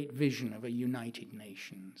great vision of a United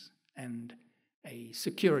Nations and a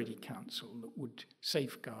Security Council that would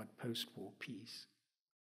safeguard post-war peace,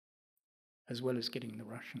 as well as getting the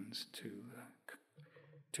Russians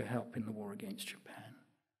to help in the war against Japan.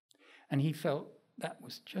 And he felt that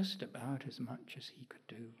was just about as much as he could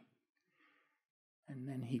do. And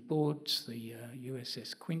then he boards the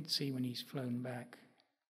USS Quincy when he's flown back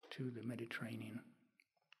to the Mediterranean.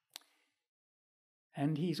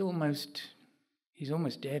 And he's almost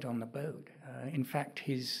dead on the boat. In fact,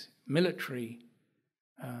 his military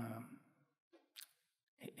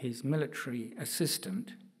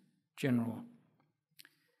assistant, General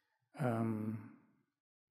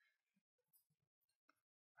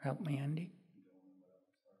help me, Andy.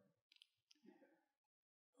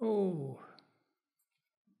 Oh,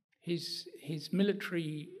 his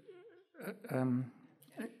military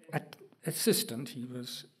assistant.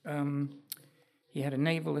 He had a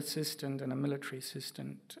naval assistant and a military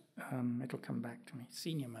assistant. It'll come back to me.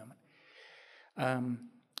 Senior moment.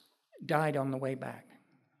 Died on the way back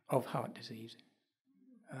of heart disease.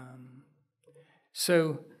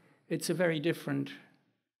 So it's a very different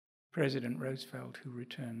President Roosevelt who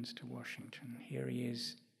returns to Washington. Here he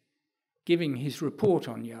is giving his report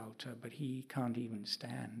on Yalta, but he can't even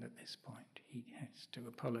stand at this point. He has to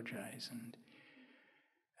apologize, and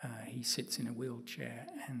he sits in a wheelchair,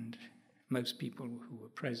 and most people who were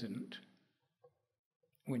present,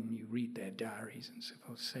 when you read their diaries and so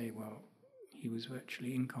forth, say, well, he was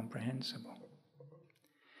virtually incomprehensible.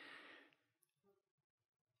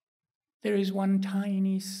 There is one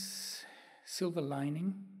tiny silver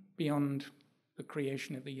lining beyond the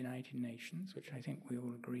creation of the United Nations, which I think we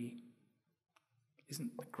all agree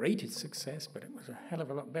isn't the greatest success, but it was a hell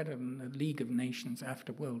of a lot better than the League of Nations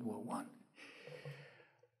after World War I.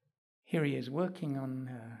 Here he is working on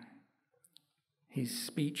his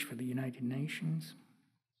speech for the United Nations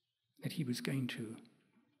that he was going to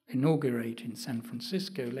inaugurate in San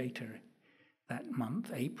Francisco later that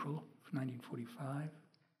month, April of 1945.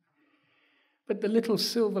 But the little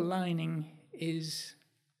silver lining is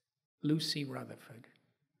Lucy Rutherfurd.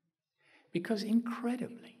 Because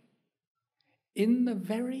incredibly, in the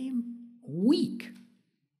very week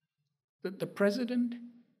that the president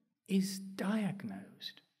is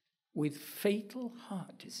diagnosed with fatal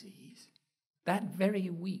heart disease, that very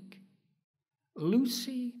week,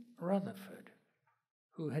 Lucy Rutherfurd,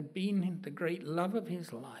 who had been the great love of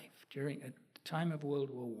his life during the time of World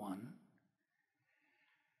War I,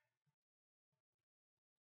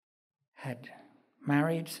 had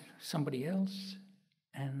married somebody else,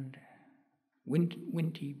 and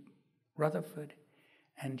Winty Rutherfurd,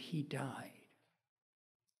 and he died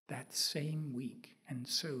that same week. And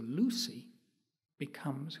so Lucy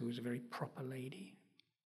becomes, who was a very proper lady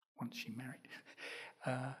once she married,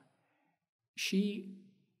 she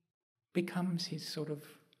becomes his sort of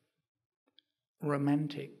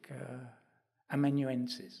romantic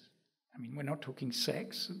amanuensis. I mean, we're not talking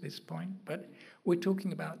sex at this point, but we're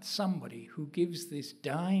talking about somebody who gives this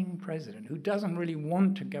dying president, who doesn't really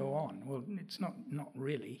want to go on. Well, it's not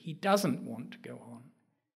really. He doesn't want to go on.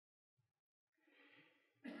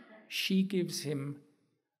 She gives him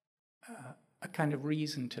a kind of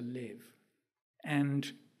reason to live.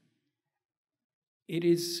 And it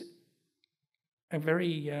is a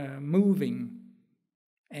very moving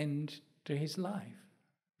end to his life,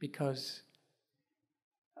 because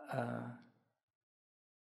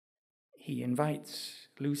he invites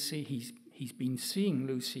Lucy. He's been seeing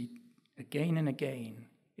Lucy again and again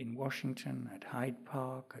in Washington, at Hyde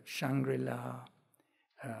Park, at Shangri-La,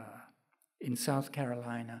 in South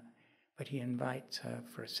Carolina, but he invites her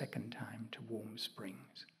for a second time to Warm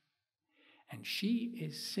Springs. And she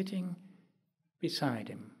is sitting beside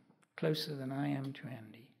him, closer than I am to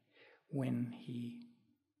Andy, when he's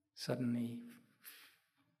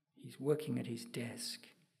working at his desk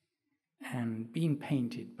and being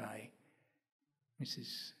painted by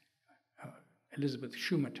Mrs. Elizabeth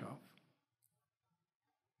Shumatov,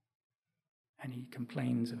 and he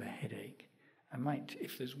complains of a headache. I might,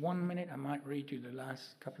 if there's 1 minute, I might read you the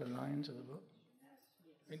last couple of lines of the book.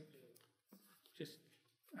 Just,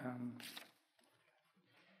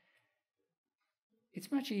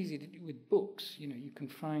 it's much easier to do with books. You know, you can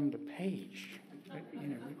find a page, you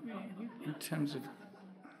know, in terms of...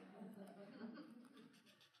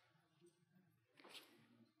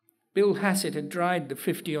 Bill Hassett had dried the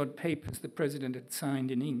 50-odd papers the president had signed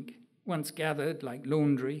in ink. Once gathered, like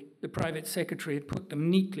laundry, the private secretary had put them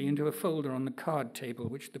neatly into a folder on the card table,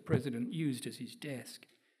 which the president used as his desk.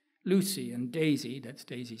 Lucy and Daisy, that's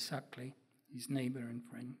Daisy Suckley, his neighbor and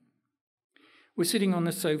friend, were sitting on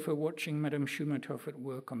the sofa watching Madame Shumatov at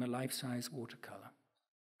work on the life-size watercolor.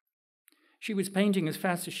 She was painting as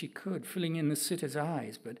fast as she could, filling in the sitter's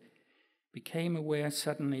eyes, but became aware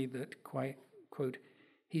suddenly that, quite, quote,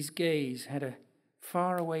 his gaze had a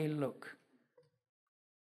faraway look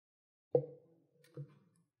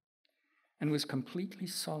and was completely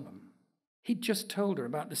solemn. He'd just told her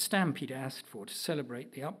about the stamp he'd asked for to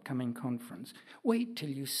celebrate the upcoming conference. Wait till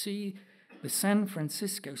you see the San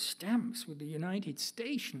Francisco stamps with the United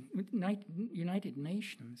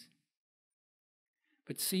Nations.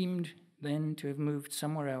 But seemed then to have moved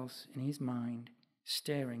somewhere else in his mind,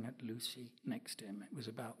 staring at Lucy next to him. It was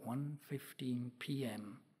about 1:15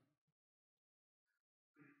 p.m.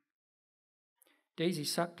 Daisy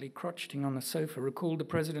Suckley, crotcheting on the sofa, recalled the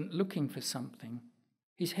president looking for something,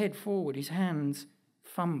 his head forward, his hands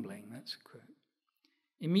fumbling, that's a quote.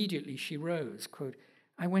 Immediately she rose, quote,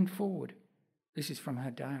 I went forward, this is from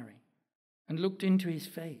her diary, and looked into his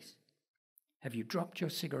face. Have you dropped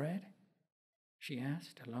your cigarette? She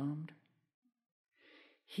asked, alarmed.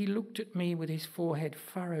 He looked at me with his forehead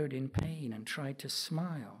furrowed in pain and tried to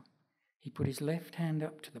smile. He put his left hand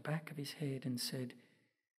up to the back of his head and said,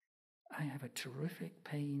 I have a terrific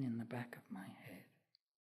pain in the back of my head.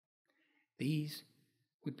 These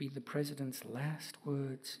would be the president's last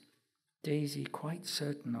words, Daisy quite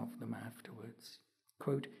certain of them afterwards.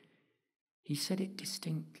 Quote, he said it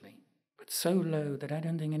distinctly, but so low that I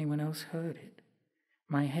don't think anyone else heard it.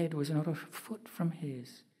 My head was not a foot from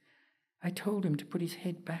his. I told him to put his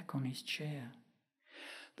head back on his chair.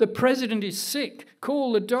 The president is sick.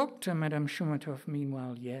 Call the doctor, Madame Shumatov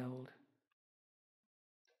meanwhile yelled.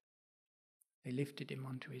 They lifted him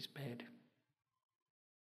onto his bed.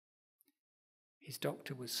 His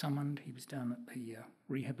doctor was summoned. He was down at the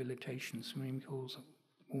rehabilitation swimming pools at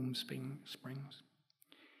Warm Springs.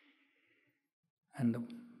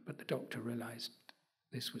 But the doctor realized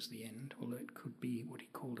this was the end, although it could be what he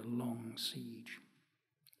called a long siege.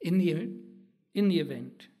 In the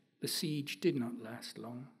event, the siege did not last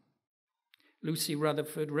long. Lucy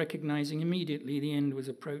Rutherfurd, recognizing immediately the end was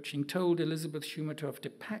approaching, told Elizabeth Shumatov to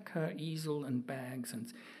pack her easel and bags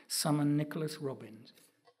and summon Nicholas Robbins,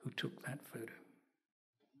 who took that photo.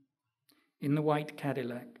 In the white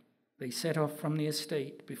Cadillac, they set off from the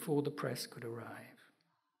estate before the press could arrive.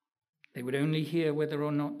 They would only hear whether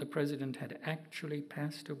or not the president had actually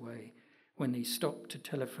passed away when they stopped to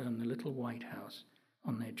telephone the little White House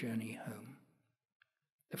on their journey home.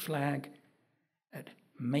 The flag at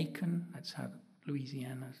Macon, that's how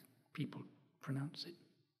Louisiana people pronounce it,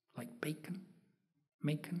 like bacon,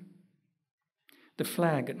 Macon. The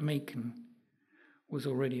flag at Macon was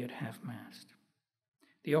already at half-mast.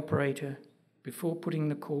 The operator, before putting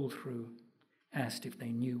the call through, asked if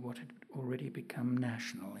they knew what had already become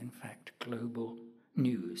national, in fact global,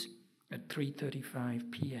 news at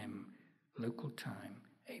 3:35 p.m. local time,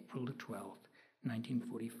 April the 12th,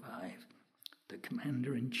 1945. The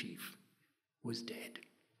commander-in-chief was dead.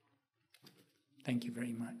 Thank you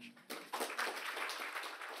very much.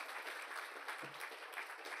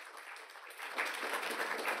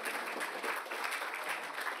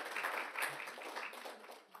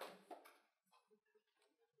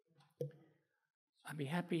 I'd be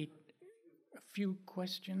happy. A few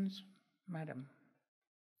questions, Madam.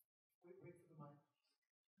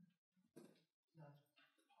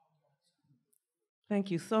 Thank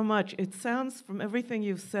you so much. It sounds from everything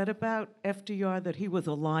you've said about FDR that he was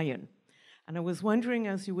a lion. And I was wondering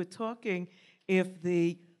as you were talking if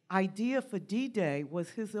the idea for D-Day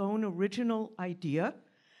was his own original idea,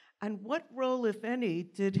 and what role, if any,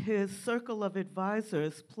 did his circle of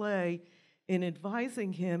advisors play in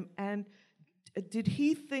advising him, and did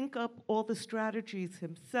he think up all the strategies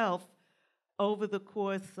himself over the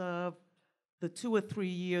course of the 2 or 3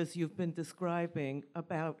 years you've been describing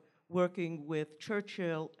about working with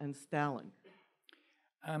Churchill and Stalin?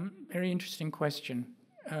 Very interesting question.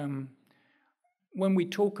 When we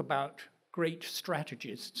talk about great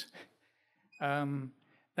strategists,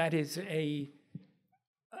 that is a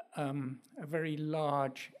very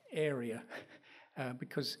large area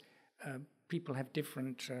because people have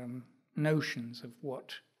different notions of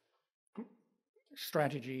what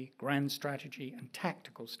strategy, grand strategy, and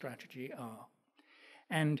tactical strategy are.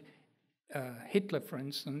 And Hitler, for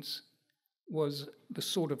instance, was the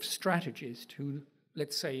sort of strategist who,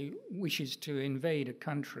 let's say, wishes to invade a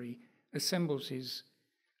country, assembles his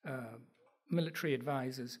military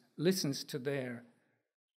advisors, listens to their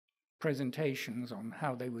presentations on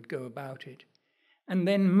how they would go about it, and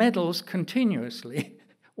then meddles continuously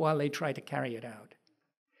while they try to carry it out.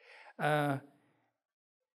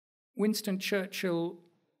 Winston Churchill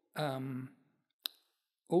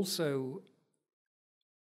also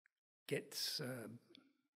gets, I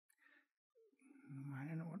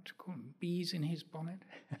don't know what to call them, bees in his bonnet,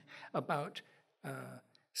 about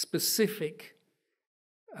specific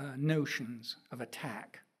notions of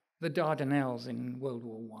attack. The Dardanelles in World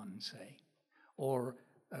War I, say, or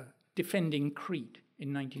defending Crete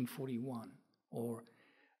in 1941, or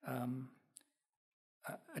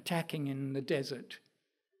attacking in the desert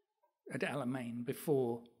at Alamein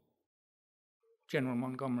before General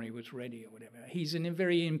Montgomery was ready, or whatever. He's a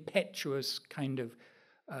very impetuous kind of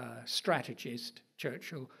strategist,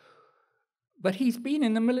 Churchill. But he's been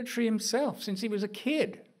in the military himself since he was a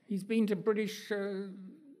kid. He's been to British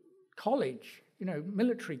college,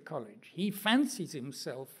 military college. He fancies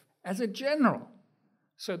himself as a general.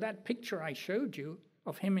 So that picture I showed you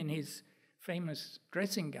of him in his famous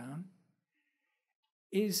dressing gown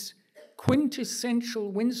is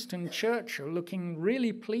quintessential Winston Churchill, looking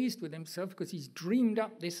really pleased with himself because he's dreamed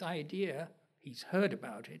up this idea, he's heard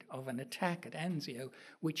about it, of an attack at Anzio,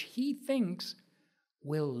 which he thinks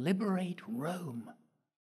will liberate Rome.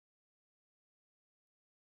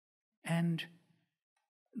 And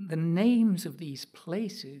the names of these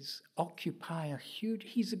places occupy a huge...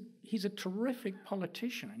 He's a terrific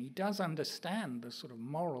politician, and he does understand the sort of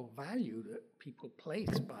moral value that people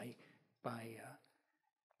place by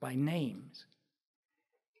names.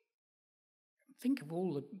 Think of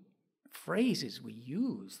all the phrases we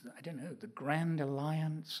use. I don't know, the Grand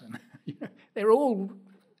Alliance, and they're all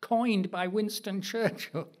coined by Winston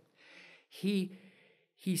Churchill. He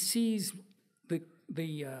sees the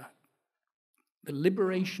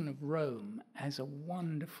liberation of Rome as a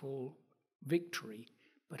wonderful victory,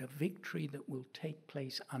 but a victory that will take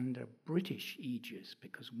place under British aegis,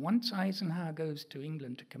 because once Eisenhower goes to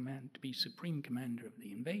England to be supreme commander of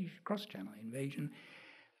the invasion, cross-channel invasion,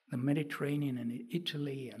 the Mediterranean and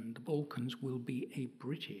Italy and the Balkans will be a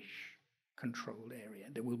British-controlled area.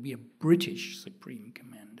 There will be a British supreme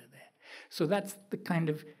commander there. So that's the kind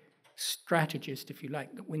of strategist, if you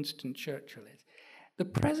like, that Winston Churchill is. The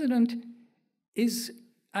president is,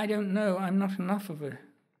 I don't know, I'm not enough of a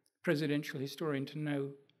presidential historian to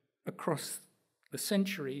know across the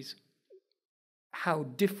centuries how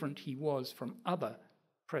different he was from other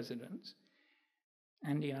presidents.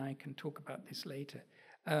 Andy and I can talk about this later.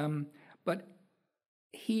 But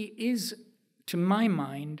he is, to my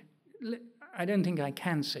mind, I don't think I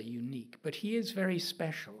can say unique, but he is very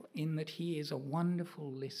special in that he is a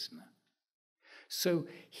wonderful listener. So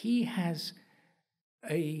he has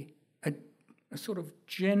a sort of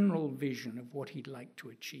general vision of what he'd like to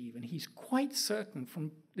achieve, and he's quite certain from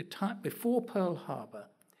the time before Pearl Harbor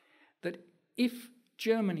that if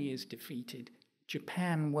Germany is defeated,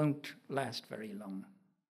 Japan won't last very long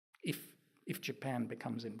if Japan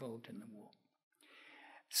becomes involved in the war.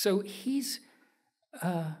 So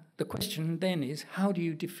the question then is, how do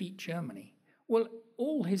you defeat Germany? Well,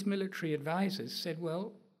 all his military advisors said,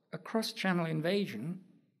 well, a cross-channel invasion,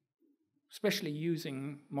 especially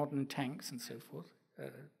using modern tanks and so forth,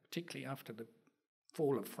 particularly after the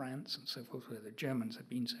fall of France and so forth, where the Germans had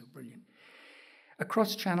been so brilliant. A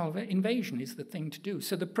cross-channel invasion is the thing to do.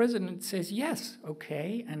 So the president says, yes,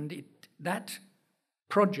 okay, and that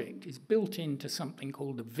project is built into something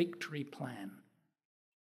called the Victory Plan,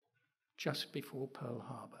 just before Pearl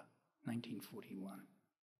Harbor, 1941.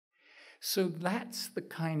 So that's the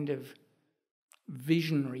kind of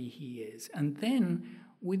visionary he is. And then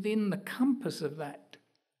within the compass of that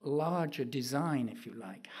larger design, if you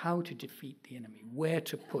like, how to defeat the enemy, where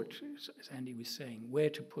to put, as Andy was saying, where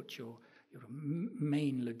to put your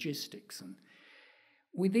main logistics. And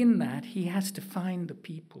within that, he has to find the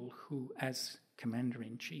people who, as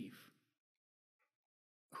commander-in-chief,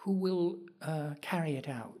 who will carry it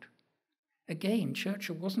out. Again,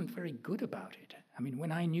 Churchill wasn't very good about it. I mean,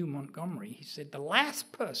 when I knew Montgomery, he said, the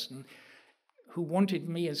last person who wanted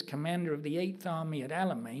me as commander of the 8th Army at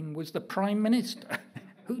Alamein was the Prime Minister,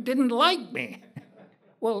 who didn't like me.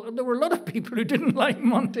 Well, there were a lot of people who didn't like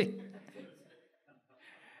Monty.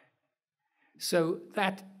 So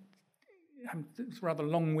that's a rather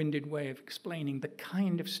long-winded way of explaining the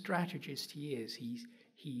kind of strategist he is.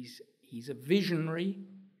 He's a visionary.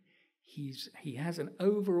 He has an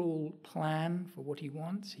overall plan for what he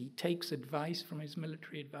wants. He takes advice from his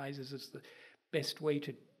military advisors as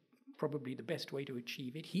probably the best way to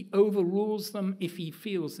achieve it. He overrules them if he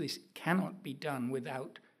feels this cannot be done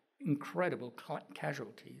without incredible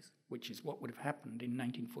casualties, which is what would have happened in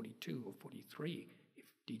 1942 or 43 if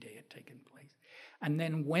D-Day had taken place. And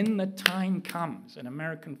then when the time comes and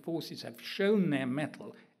American forces have shown their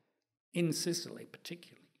mettle in Sicily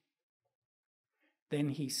particularly, then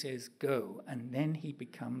he says, go, and then he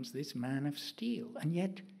becomes this man of steel. And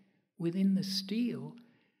yet, within the steel,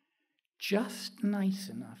 just nice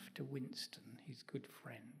enough to Winston, his good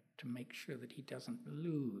friend, to make sure that he doesn't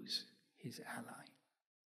lose his ally.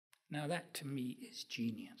 Now that, to me, is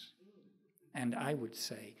genius. And I would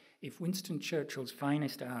say, if Winston Churchill's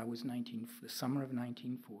finest hour was the summer of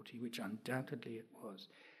 1940, which undoubtedly it was,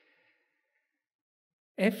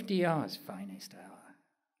 FDR's finest hour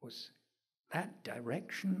was that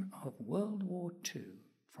direction of World War II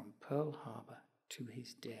from Pearl Harbor to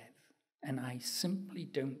his death. And I simply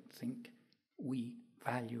don't think we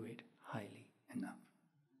value it highly enough.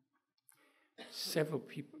 Several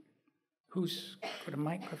people. Who's got a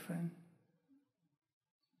microphone?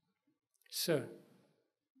 Sir.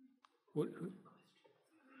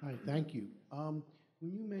 Hi, thank you. When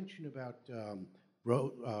you mentioned about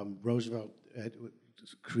Roosevelt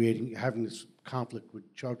having this conflict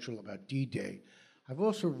with Churchill about D-Day, I've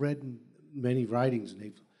also read in many writings,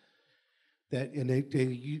 and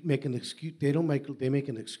they make an excuse. They make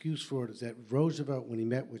an excuse for it. Is that Roosevelt, when he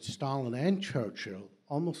met with Stalin and Churchill,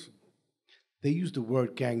 they used the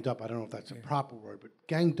word ganged up. I don't know if that's a proper word, but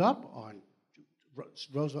ganged up on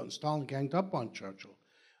Roosevelt and Stalin ganged up on Churchill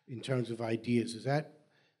in terms of ideas. Is that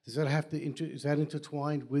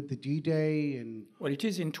intertwined with the D-Day? And well, it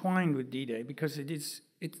is entwined with D-Day because it's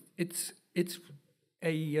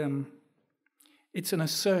an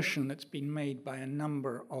assertion that's been made by a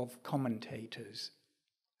number of commentators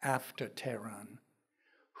after Tehran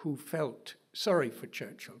who felt sorry for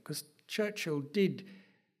Churchill, because Churchill did.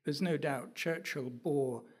 There's no doubt Churchill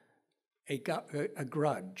bore a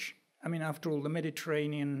grudge. I mean, after all, the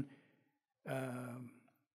Mediterranean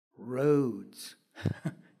roads,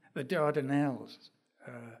 the Dardanelles,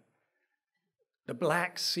 the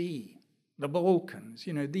Black Sea, the Balkans,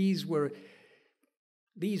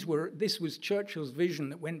 this was Churchill's vision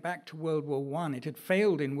that went back to World War I. It had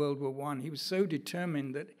failed in World War I. He was so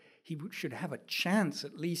determined that he should have a chance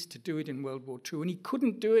at least to do it in World War II, and he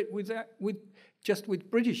couldn't do it just with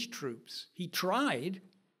British troops. He tried,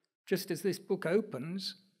 just as this book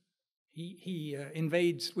opens. He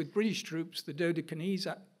invades with British troops the Dodecanese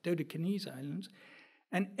Islands,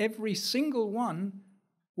 and every single one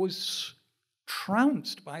was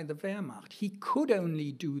trounced by the Wehrmacht. He could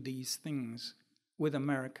only do these things with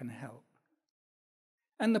American help.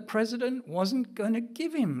 And the president wasn't going to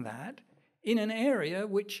give him that in an area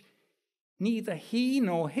which neither he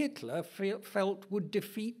nor Hitler felt would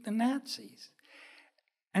defeat the Nazis.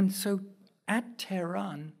 And so at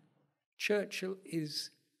Tehran, Churchill is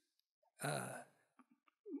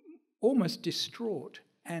almost distraught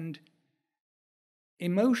and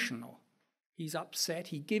emotional. He's upset,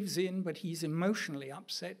 he gives in, but he's emotionally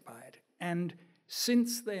upset by it. And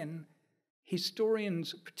since then,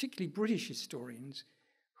 historians, particularly British historians,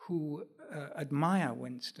 who admire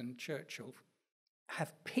Winston Churchill,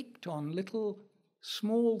 have picked on little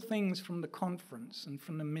small things from the conference and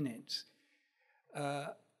from the minutes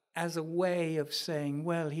as a way of saying,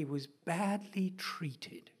 well, he was badly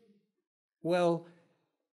treated. Well,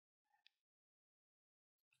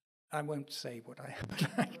 I won't say what I would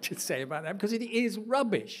like to say about that, because it is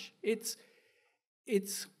rubbish. It's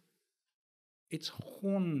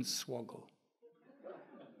hornswoggle.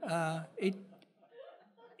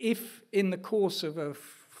 If in the course of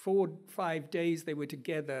 4-5 days they were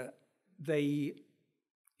together,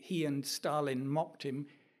 he and Stalin mocked him.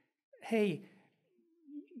 Hey,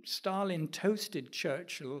 Stalin toasted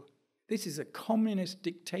Churchill. This is a communist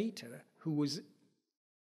dictator who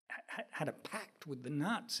had a pact with the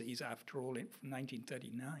Nazis, after all, from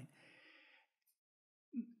 1939.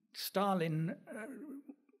 Stalin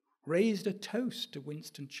raised a toast to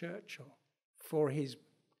Winston Churchill for his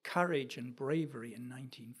courage and bravery in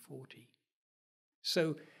 1940.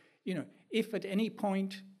 So, you know, if at any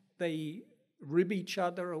point they rib each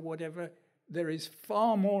other or whatever, there is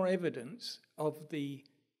far more evidence of the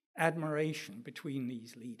admiration between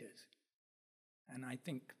these leaders. And I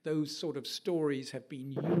think those sort of stories have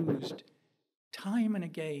been used time and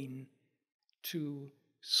again to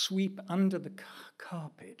sweep under the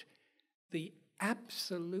carpet the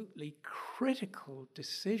absolutely critical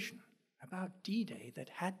decision about D-Day that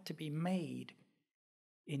had to be made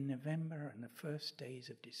in November and the first days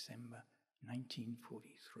of December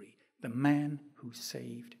 1943. The man who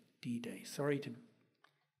saved D-Day. Sorry to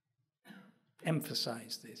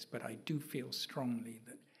emphasize this, but I do feel strongly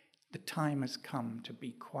that the time has come to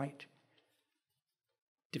be quite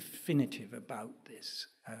definitive about this.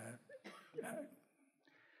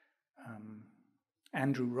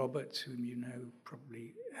 Andrew Roberts, whom you know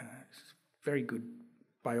probably, very good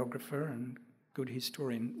biographer and good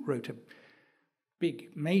historian, wrote a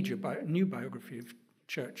big, major new biography of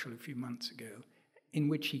Churchill a few months ago, in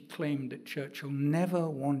which he claimed that Churchill never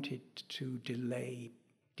wanted to delay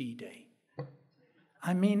D-Day.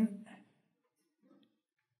 I mean,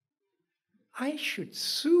 I should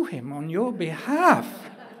sue him on your behalf.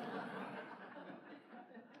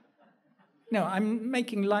 No, I'm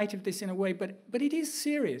making light of this in a way, but it is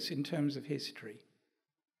serious in terms of history.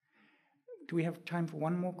 Do we have time for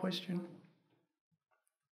one more question?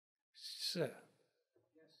 Sir.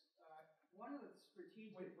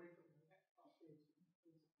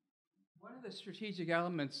 One of the strategic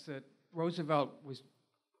elements that Roosevelt was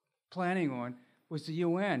planning on was the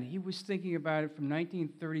UN. He was thinking about it from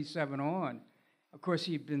 1937 on. Of course,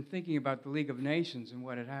 he'd been thinking about the League of Nations and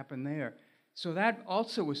what had happened there. So that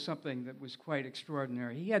also was something that was quite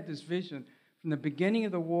extraordinary. He had this vision from the beginning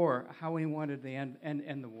of the war, how he wanted to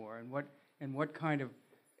end the war, and what kind of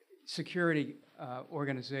security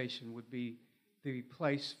organization would be the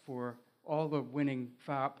place for all the winning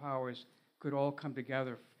powers could all come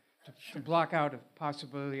together to block out a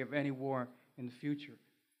possibility of any war in the future.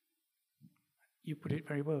 You put it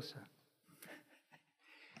very well, sir.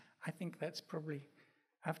 I think that's probably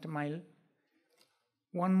after my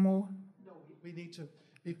one more. No, we need to,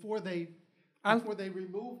 before they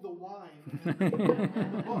remove the wine and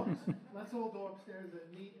the books, let's all go upstairs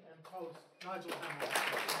and meet and post Nigel Hamilton.